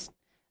Gizmo.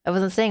 I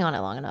wasn't staying on it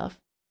long enough.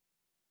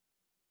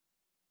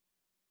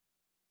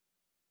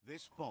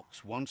 This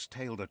box once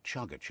tailed a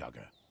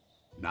chugga-chugga.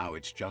 Now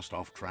it's just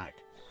off track.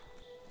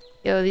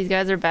 Yo, these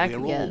guys are back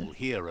We're again. all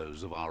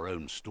heroes of our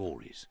own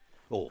stories.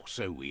 Or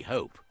so we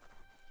hope.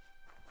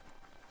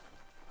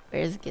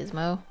 Where's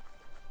Gizmo?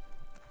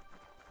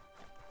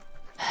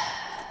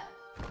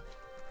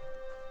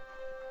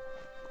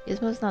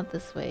 Gizmo's not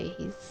this way,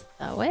 he's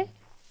that way?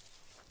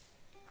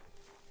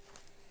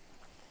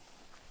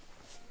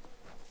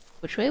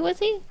 Which way was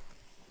he?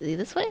 Is he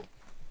this way?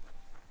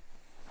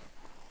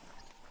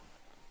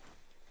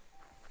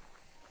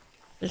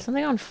 There's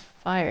something on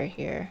fire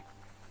here.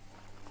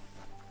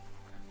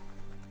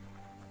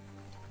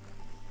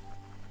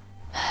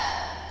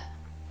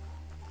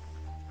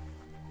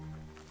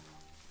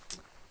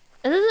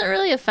 This isn't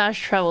really a fast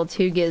travel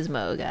to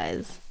Gizmo,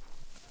 guys.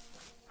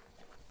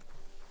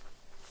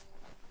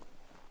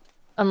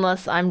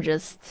 Unless I'm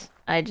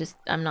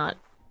not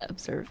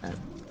observant.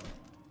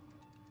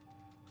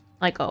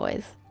 Like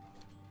always.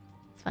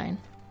 It's fine.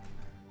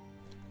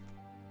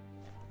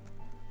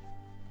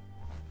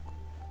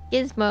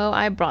 Gizmo,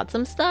 I brought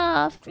some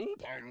stuff.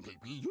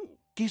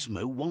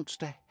 Gizmo wants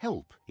to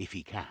help if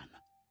he can.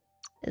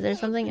 Is there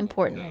something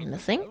important I'm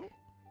missing?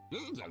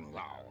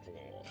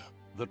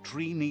 The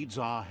tree needs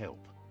our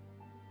help.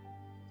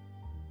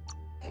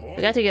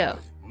 We got to go.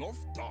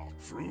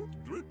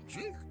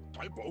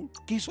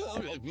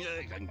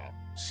 Gizmo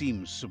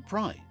seems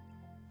surprised.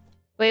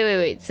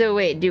 Wait. So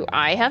wait, do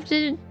I have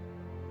to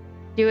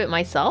do it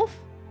myself?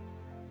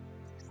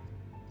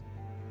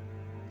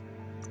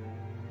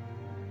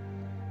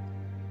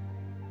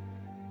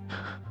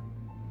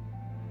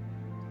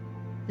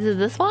 Is it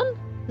this one?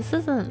 This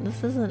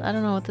isn't, I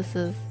don't know what this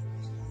is.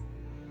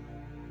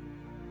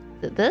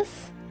 Is it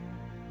this?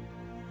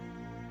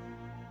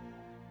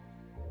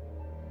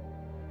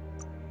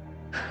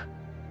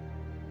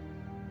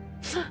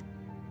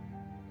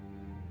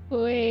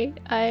 Wait,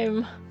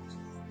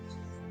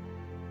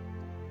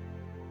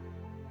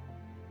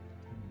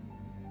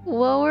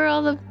 what were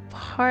all the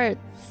parts?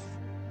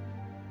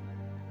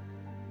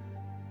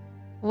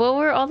 What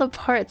were all the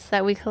parts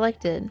that we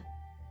collected?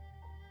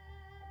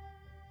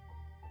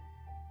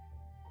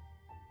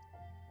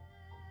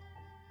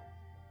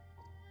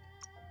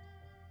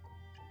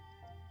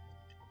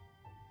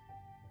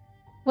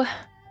 What?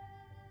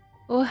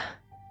 What?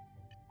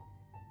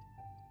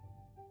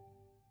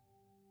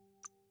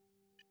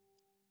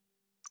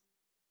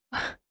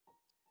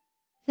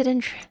 Is it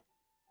in?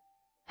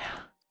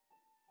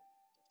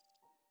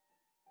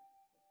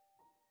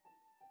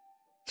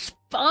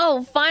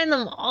 Oh, find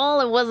them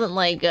all. It wasn't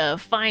like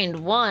find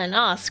one.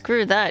 Ah, oh,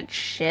 screw that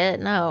shit.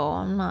 No,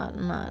 I'm not.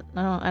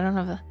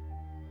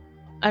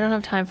 I don't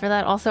have time for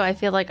that. Also, I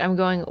feel like I'm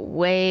going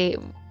way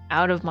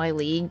out of my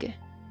league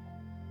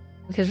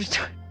because we're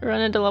starting to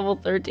run into level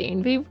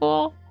 13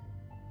 people.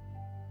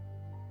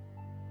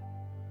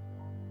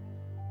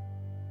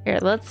 Here,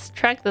 let's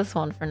track this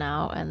one for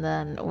now, and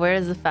then where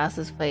is the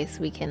fastest place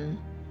we can...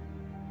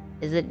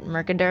 Is it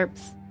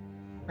Mercadorps?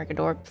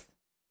 Mercadorps?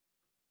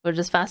 We'll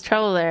just fast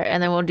travel there,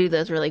 and then we'll do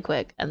this really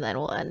quick, and then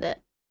we'll end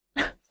it.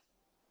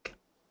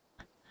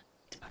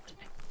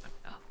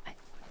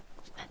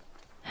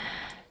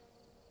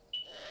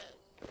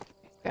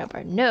 Grab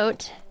our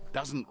note.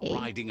 Doesn't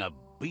riding a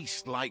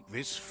beast like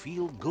this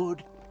feel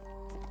good?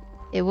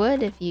 It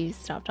would if you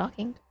stopped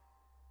talking.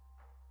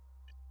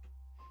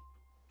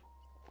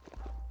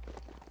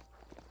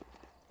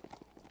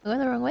 Going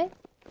the wrong way?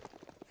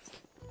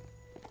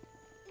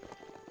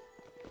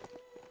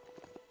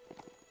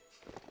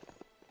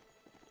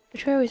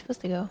 Which way are we supposed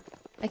to go?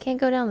 I can't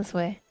go down this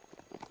way.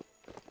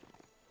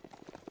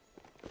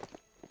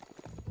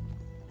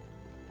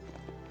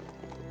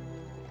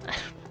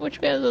 Which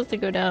way am I supposed to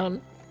go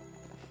down?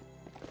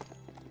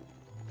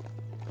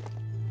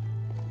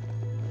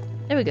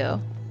 There we go.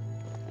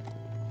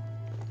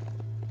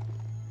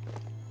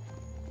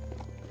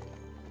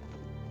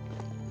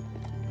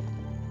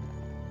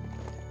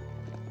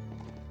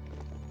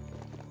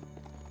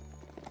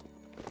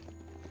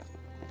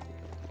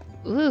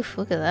 Oof,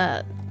 look at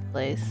that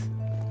place.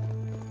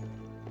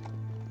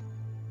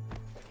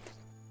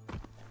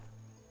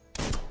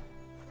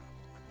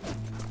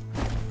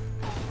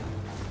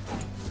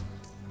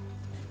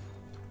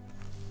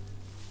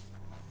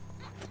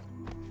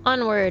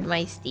 Onward,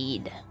 my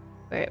steed.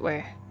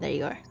 Where? There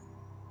you are.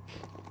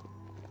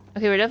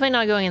 Okay, we're definitely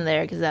not going in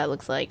there because that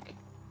looks like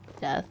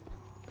death.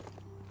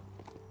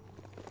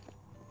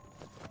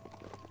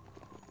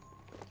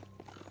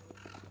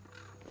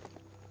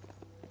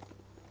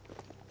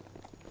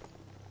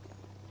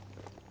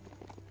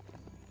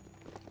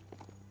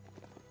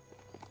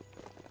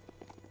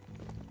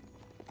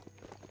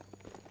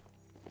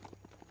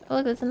 Oh,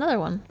 look, there's another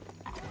one.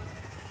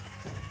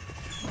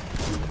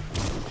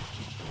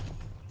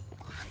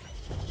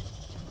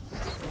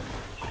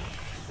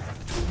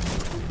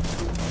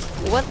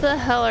 What the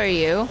hell are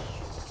you?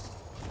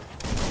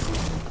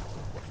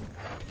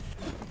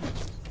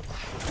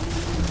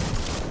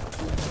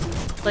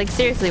 Like,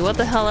 seriously, what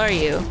the hell are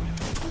you?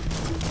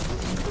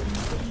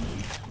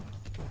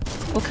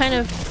 What kind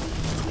of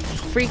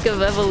freak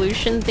of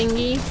evolution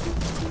thingy?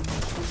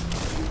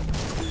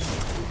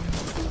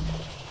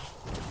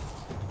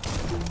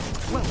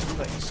 Well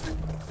placed.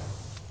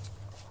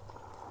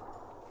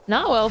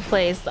 Not well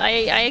placed.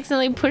 I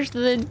accidentally pushed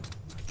the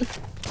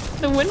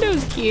the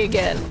Windows key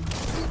again.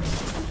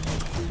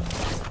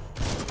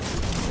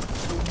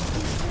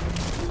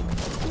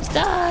 Just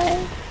die.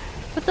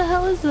 What the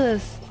hell is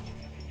this?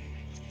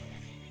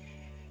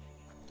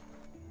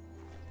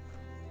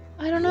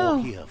 I don't know.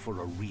 You're here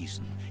for a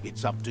reason.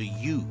 It's up to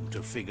you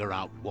to figure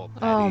out what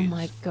that is. Oh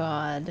my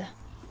god.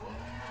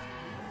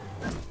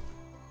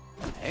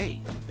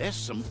 Hey, there's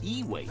some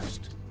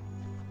e-waste.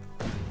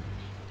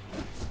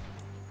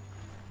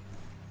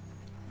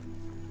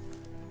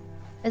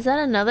 Is that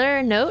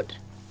another note,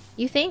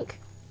 you think?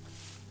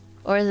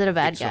 Or is it a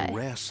bad guy? It's a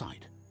rare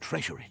sight.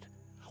 Treasure it.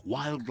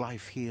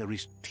 Wildlife here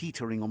is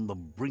teetering on the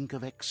brink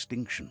of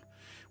extinction.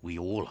 We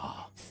all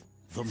are.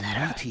 The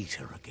meat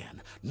eater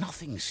again.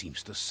 Nothing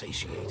seems to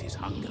satiate his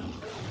hunger.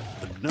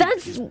 The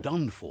Gnoat is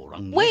done for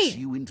unless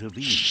you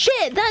intervene.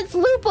 Shit, that's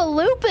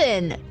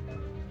Loopin'!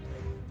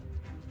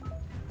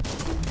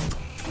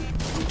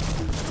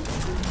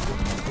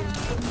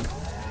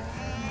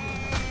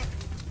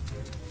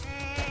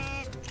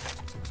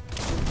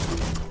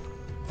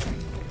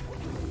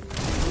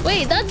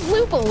 Wait, that's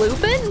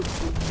Loopin'?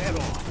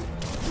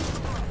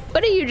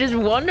 What, do you just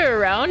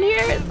wander around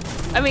here?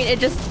 I mean,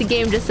 the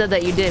game just said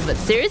that you did, but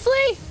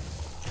seriously?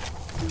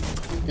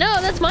 No,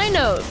 that's my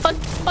note.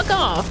 Fuck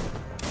off.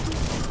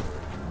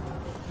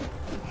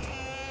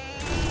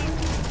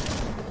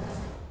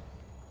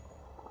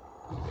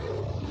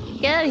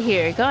 Get out of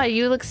here. God,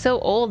 you look so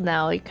old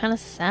now. You're kind of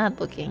sad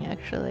looking,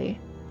 actually.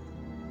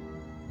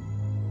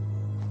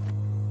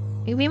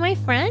 You be my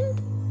friend?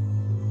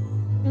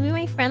 You be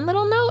my friend,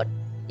 little note?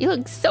 You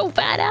look so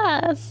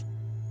badass.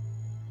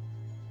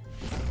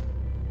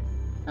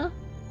 Huh?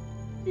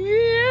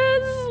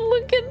 Yes,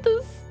 look at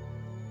this.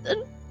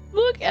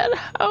 Look at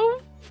how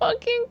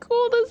fucking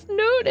cool this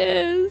note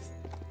is.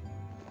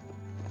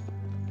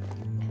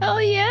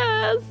 Hell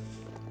yes.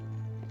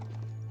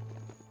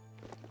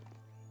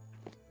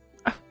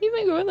 Are we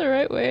even going the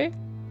right way?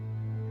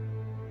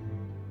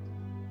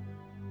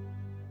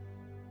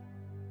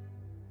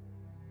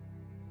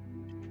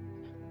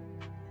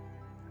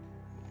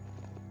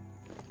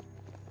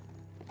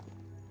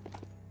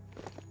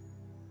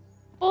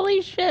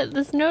 Holy shit,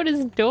 this note is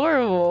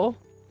adorable.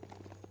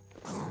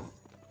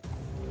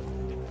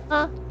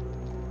 Huh?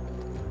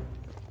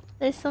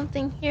 There's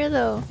something here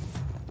though.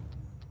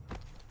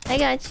 I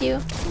got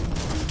you.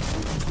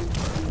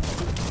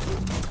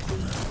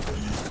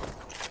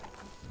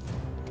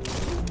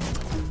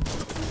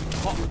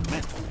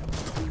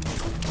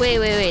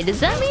 Wait.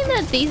 Does that mean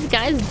that these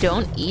guys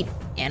don't eat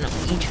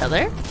each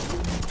other?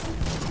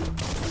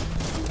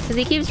 Because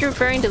he keeps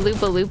referring to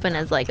Loopin'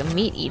 as like a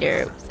meat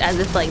eater, as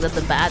if like that's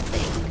a bad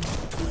thing.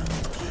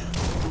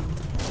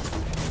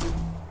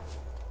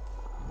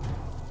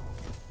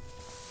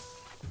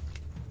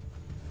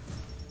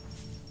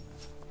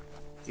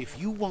 If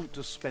you want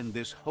to spend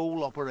this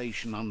whole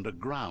operation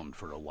underground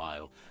for a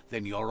while,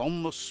 then you're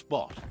on the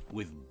spot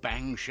with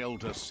Bang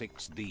Shelter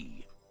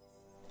 6D.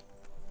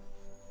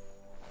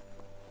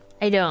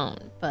 I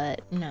don't,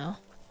 but no.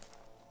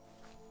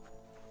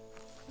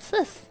 What's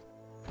this?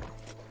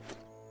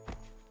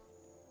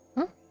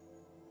 Huh?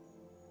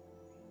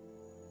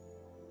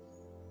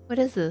 What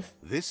is this?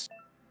 This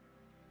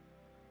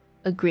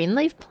A green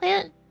leaf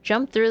plant?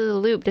 Jump through the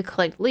loop to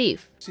collect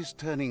leaf. is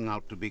turning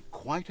out to be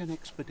quite an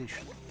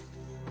expedition.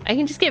 I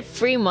can just get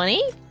free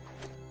money?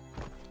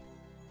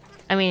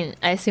 I mean,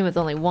 I assume it's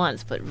only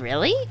once, but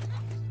really?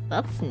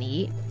 That's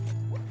neat.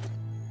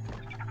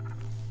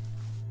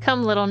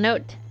 Come, little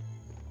note.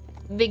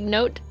 Big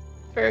note.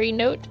 Furry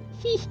note.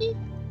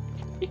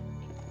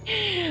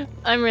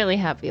 I'm really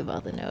happy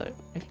about the note,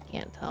 if you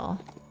can't tell.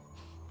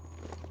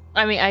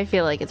 I mean, I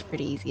feel like it's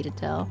pretty easy to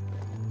tell.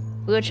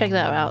 We'll go check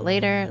that out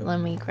later. Let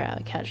me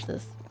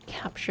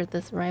capture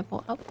this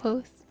rival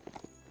outpost.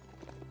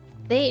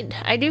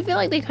 I do feel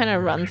like they kind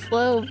of run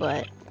slow,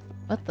 but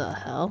what the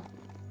hell?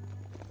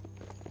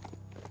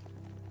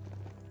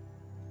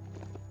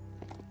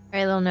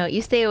 Alright, little note,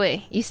 you stay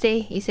away. You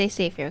stay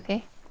safe here,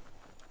 okay?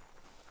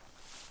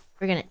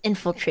 We're gonna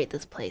infiltrate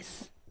this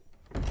place.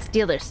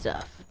 Steal their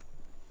stuff.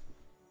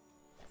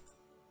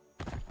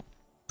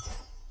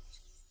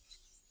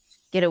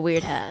 Get a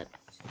weird hat.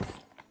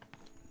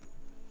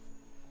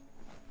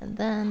 And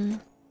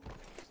then...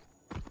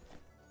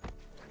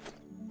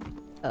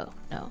 Oh,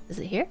 no. Is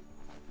it here?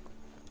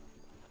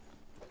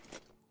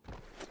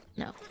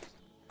 No.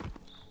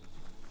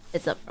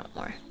 It's up front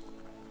more.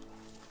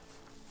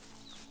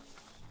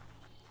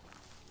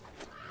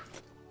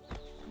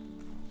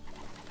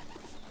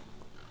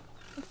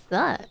 What's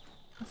that?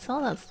 What's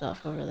all that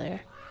stuff over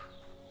there?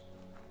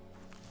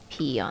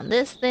 P on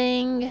this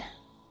thing.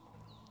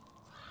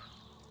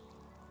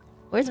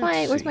 Where's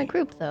my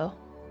group though?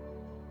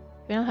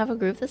 We don't have a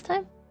group this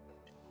time?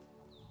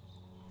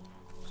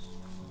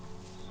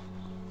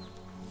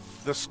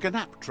 The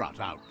Skimped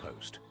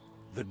outpost.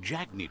 The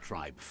Jagni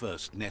tribe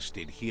first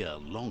nested here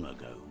long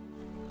ago.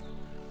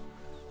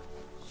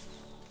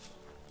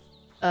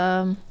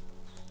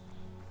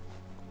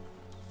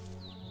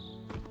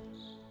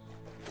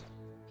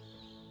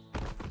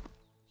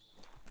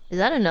 Is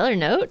that another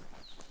note?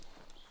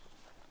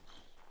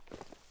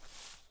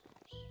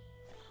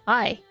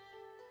 Hi.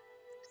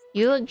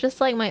 You look just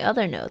like my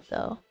other note,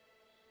 though.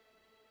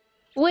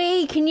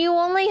 Wait, can you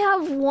only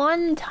have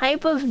one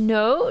type of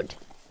note?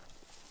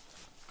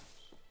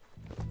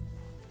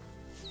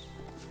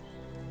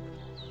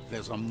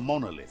 There's a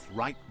monolith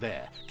right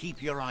there.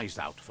 Keep your eyes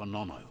out for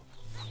Nono.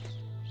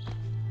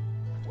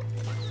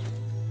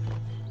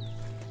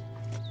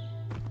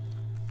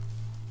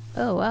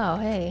 Oh, wow,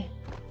 hey.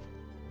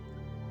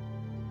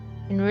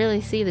 You can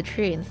really see the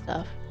tree and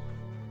stuff.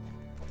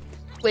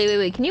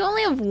 Wait, can you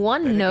only have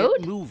one note?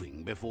 Get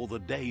moving before the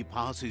day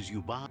passes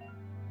you by.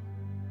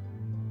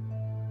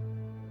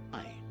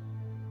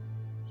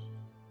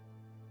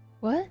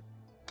 What?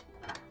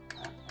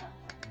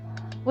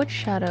 What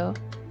shadow?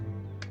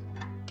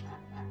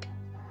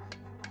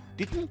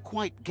 Didn't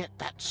quite get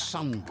that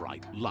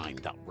sunbright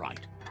lined up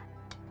right.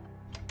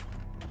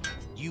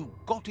 You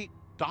got it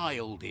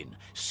dialed in.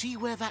 See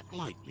where that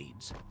light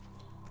leads?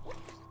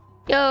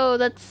 Yo,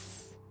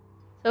 that's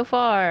so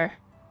far.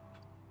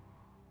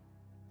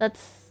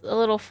 That's a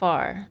little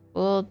far.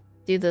 We'll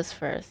do this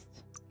first.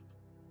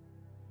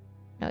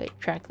 No, wait,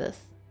 track this.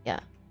 Yeah.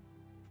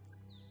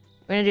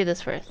 We're gonna do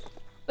this first.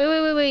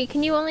 Wait.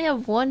 Can you only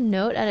have one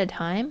note at a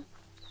time?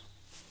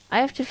 I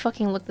have to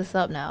fucking look this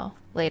up now.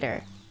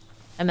 Later.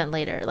 I meant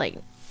later, like,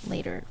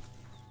 later.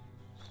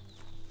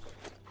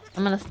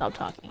 I'm gonna stop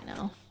talking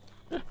now.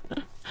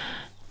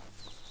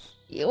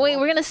 Wait,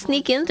 we're gonna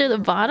sneak in through the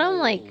bottom?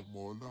 Like,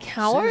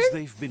 cowards? Says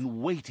they've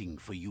been waiting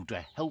for you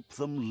to help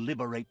them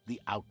liberate the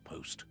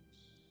outpost.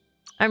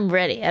 I'm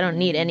ready. I don't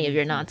need any of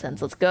your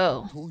nonsense. Let's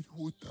go.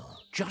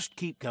 Just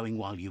keep going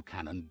while you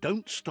can, and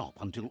don't stop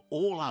until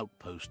all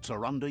outposts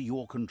are under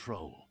your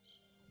control.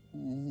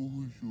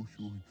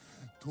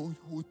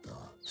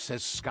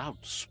 Says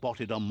scouts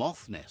spotted a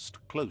moth nest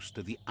close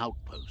to the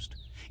outpost.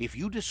 If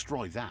you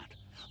destroy that,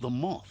 the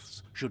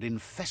moths should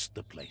infest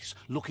the place,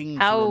 looking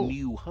for a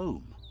new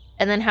home.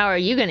 And then how are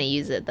you gonna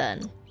use it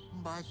then?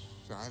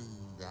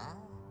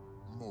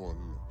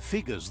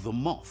 Figures the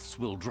moths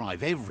will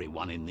drive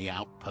everyone in the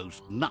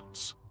outpost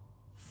nuts.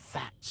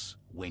 That's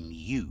when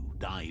you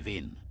dive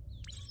in.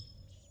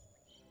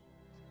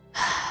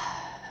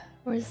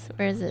 Where is it?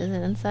 Is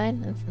it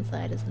inside? It's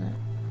inside, isn't it?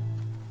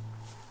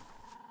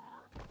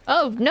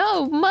 Oh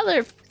no,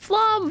 mother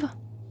flub!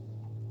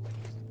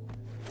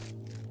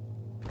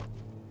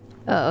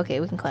 Oh, okay,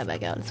 we can climb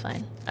back out, it's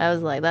fine. I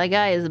was like, that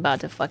guy is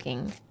about to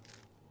fucking...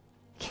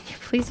 Can you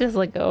please just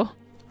let go?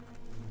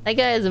 That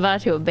guy is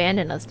about to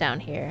abandon us down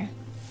here.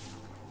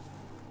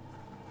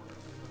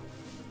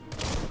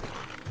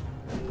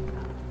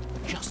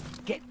 Just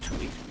get to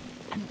it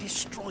and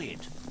destroy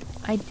it.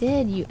 I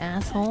did, you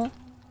asshole.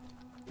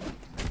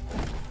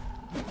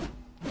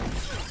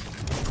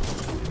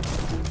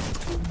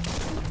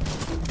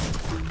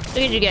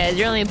 Look at you guys,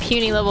 you're only a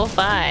puny level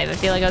 5. I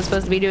feel like I was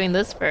supposed to be doing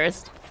this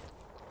first.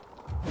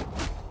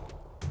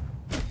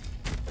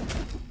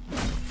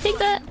 Take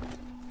that!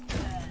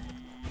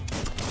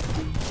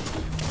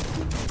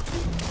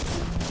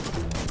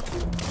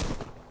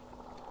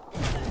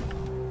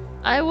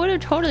 I would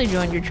have totally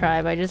joined your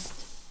tribe, I just...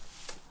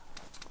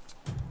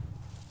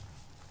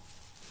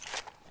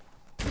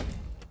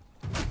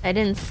 I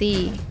didn't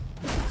see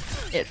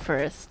it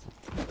first.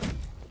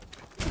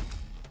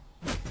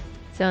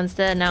 So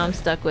instead, now I'm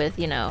stuck with,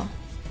 you know...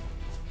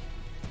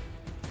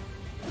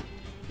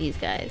 these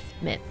guys.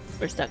 Mip.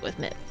 We're stuck with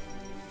Mip.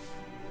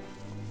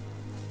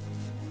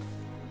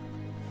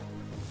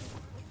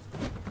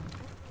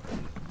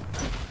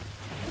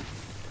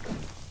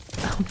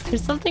 Oh,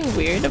 there's something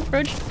weird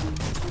approaching.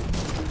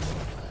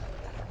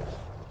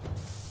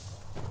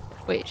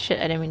 Wait, shit,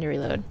 I didn't mean to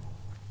reload.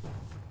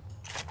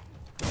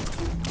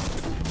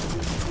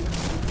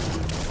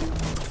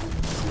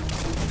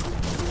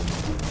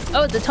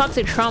 Oh, it's a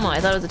toxic trauma.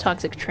 I thought it was a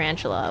toxic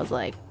tarantula. I was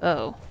like,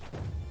 oh.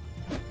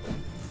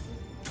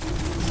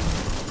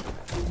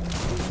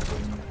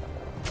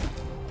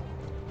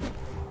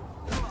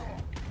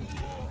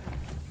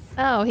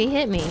 Oh, he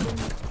hit me.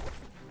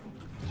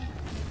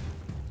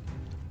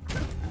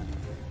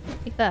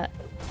 Take that.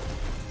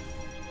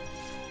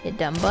 You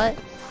dumb butt.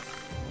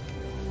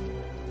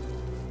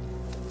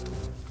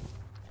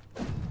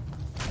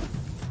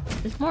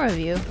 There's more of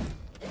you.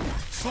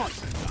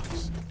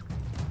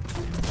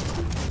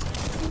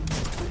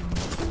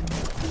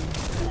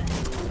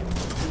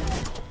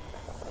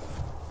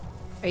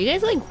 Are you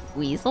guys like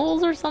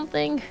weasels or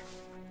something?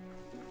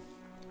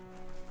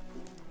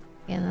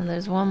 And then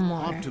there's one more.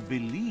 Hard to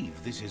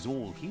believe this is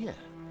all here.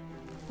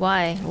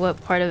 Why?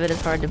 What part of it is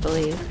hard to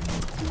believe?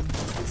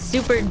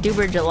 Super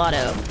duper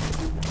gelato.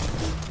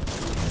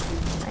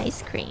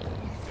 Ice cream.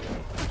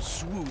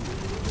 Swoon.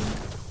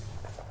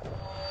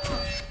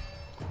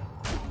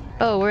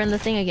 Oh, we're in the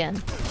thing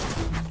again.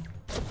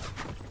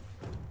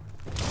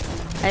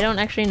 I don't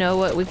actually know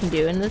what we can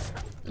do in this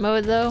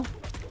mode though.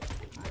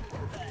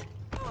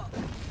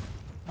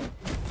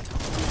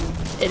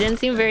 It didn't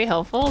seem very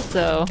helpful,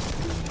 so...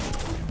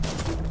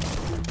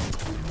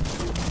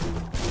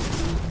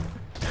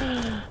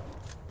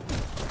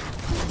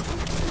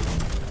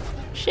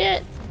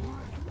 Shit!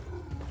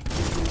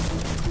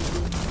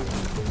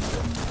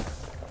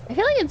 I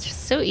feel like it's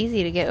just so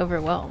easy to get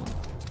overwhelmed.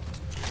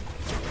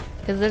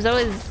 Because there's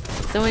always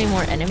so many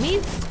more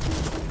enemies.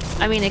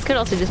 I mean, it could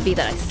also just be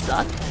that I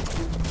suck.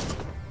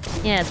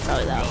 Yeah, it's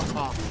probably that one.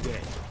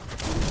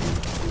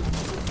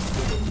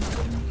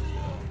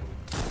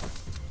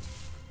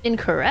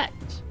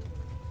 Incorrect.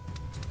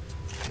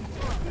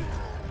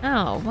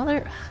 Oh,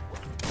 mother...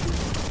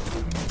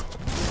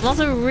 I'm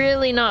also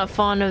really not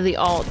fond of the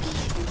alt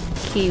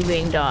key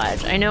being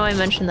dodge. I know I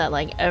mentioned that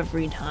like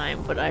every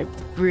time, but I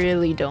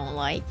really don't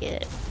like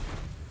it.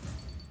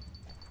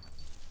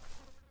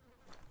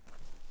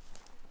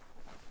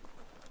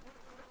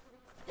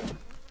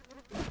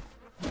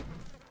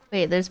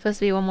 Wait, there's supposed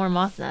to be one more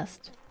moth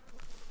nest.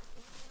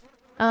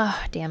 Oh,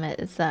 damn it.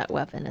 It's that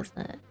weapon, isn't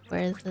it?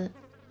 Where is it?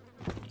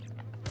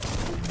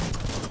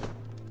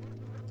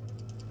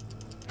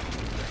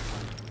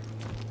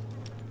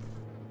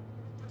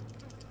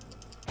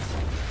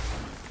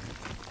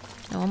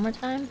 Now one more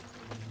time.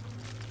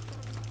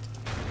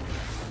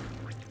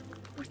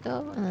 Let's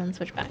go and then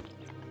switch back.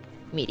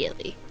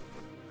 Immediately.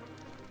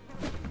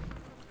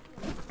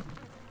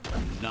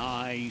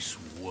 Nice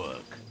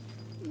work.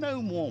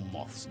 No more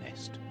moth's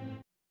nest.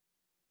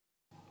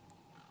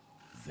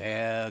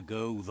 There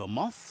go the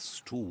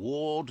moths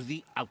toward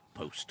the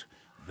outpost.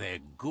 They're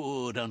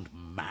good and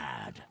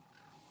mad.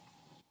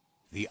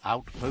 The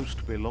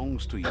outpost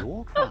belongs to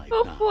your tribe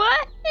now.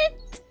 What?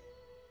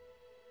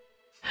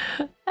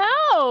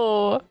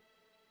 How?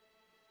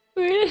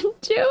 We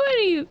didn't do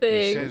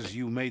anything. He says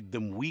you made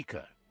them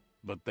weaker,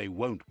 but they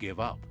won't give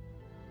up.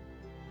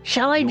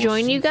 Shall I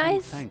join you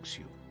guys? Thanks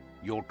you.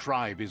 Your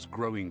tribe is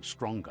growing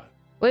stronger.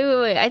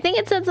 Wait. I think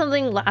it said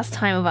something last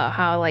time about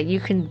how, like, you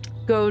can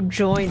go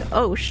join...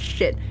 Oh,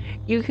 shit.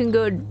 You can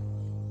go,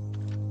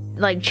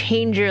 like,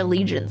 change your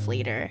allegiance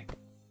leader.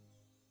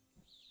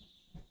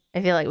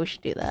 I feel like we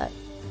should do that.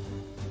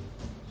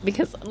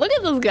 Because, look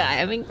at this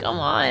guy. I mean, come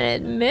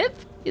on. Mip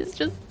is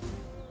just...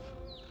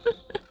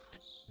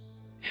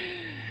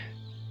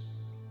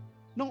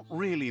 Not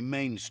really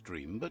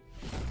mainstream, but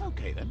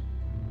okay then.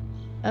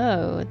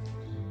 Oh, it's...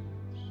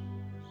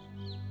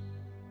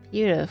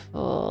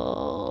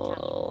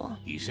 beautiful.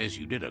 He says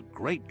you did a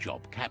great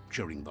job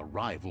capturing the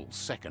rival's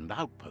second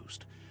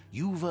outpost.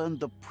 You've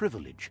earned the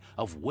privilege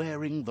of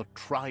wearing the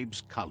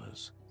tribe's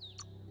colors.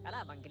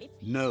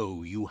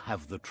 No, you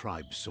have the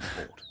tribe's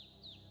support.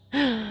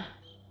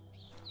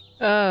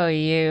 Oh,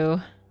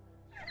 you.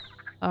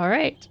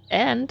 Alright,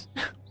 and...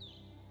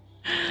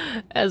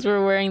 as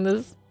we're wearing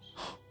this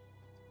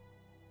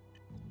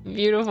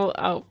beautiful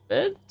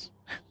outfit...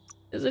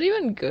 Is it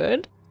even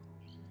good?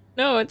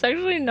 No, it's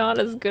actually not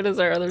as good as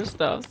our other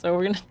stuff, so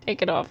we're gonna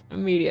take it off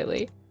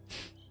immediately.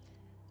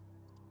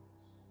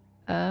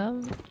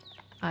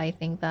 I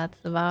think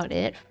that's about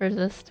it for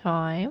this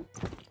time.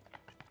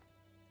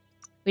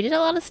 We did a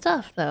lot of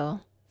stuff, though,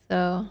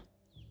 so...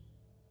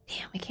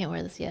 Damn, I can't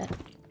wear this yet.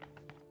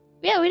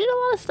 Yeah, we did a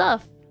lot of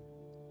stuff.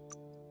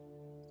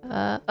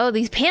 Oh,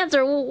 these pants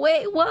are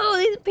way... Whoa,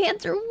 these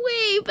pants are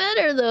way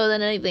better, though,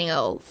 than anything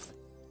else.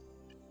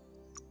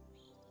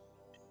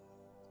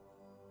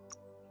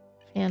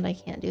 And I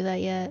can't do that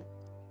yet.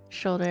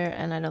 Shoulder,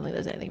 and I don't think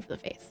there's anything for the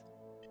face.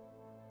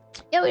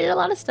 Yeah, we did a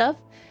lot of stuff.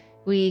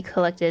 We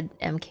collected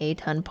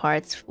MkTon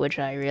parts, which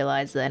I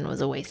realized then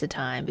was a waste of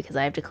time because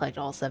I have to collect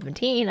all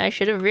 17. I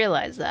should have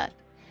realized that.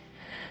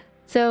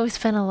 So we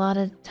spent a lot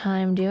of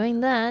time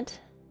doing that.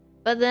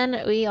 But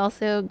then we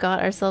also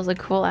got ourselves a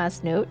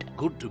cool-ass note.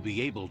 Good to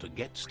be able to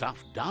get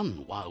stuff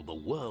done while the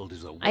world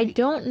is away. I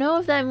don't know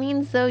if that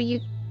means, though,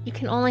 you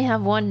can only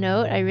have one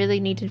note. I really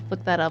need to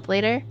look that up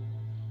later.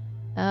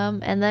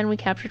 And then we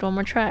captured one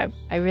more tribe.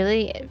 I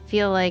really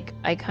feel like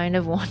I kind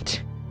of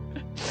want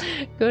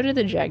to go to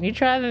the Jagny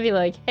tribe and be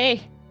like, hey,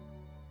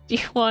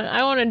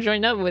 I want to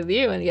join up with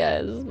you and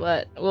guys,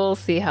 but we'll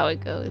see how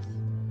it goes.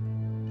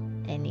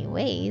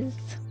 Anyways,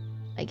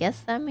 I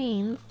guess that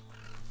means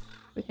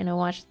we're gonna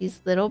watch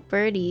these little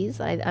birdies.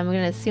 I'm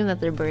gonna assume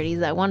that they're birdies.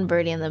 That one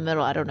birdie in the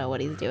middle, I don't know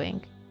what he's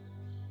doing.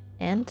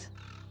 And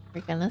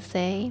we're gonna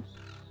say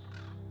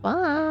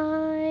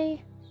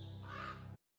bye.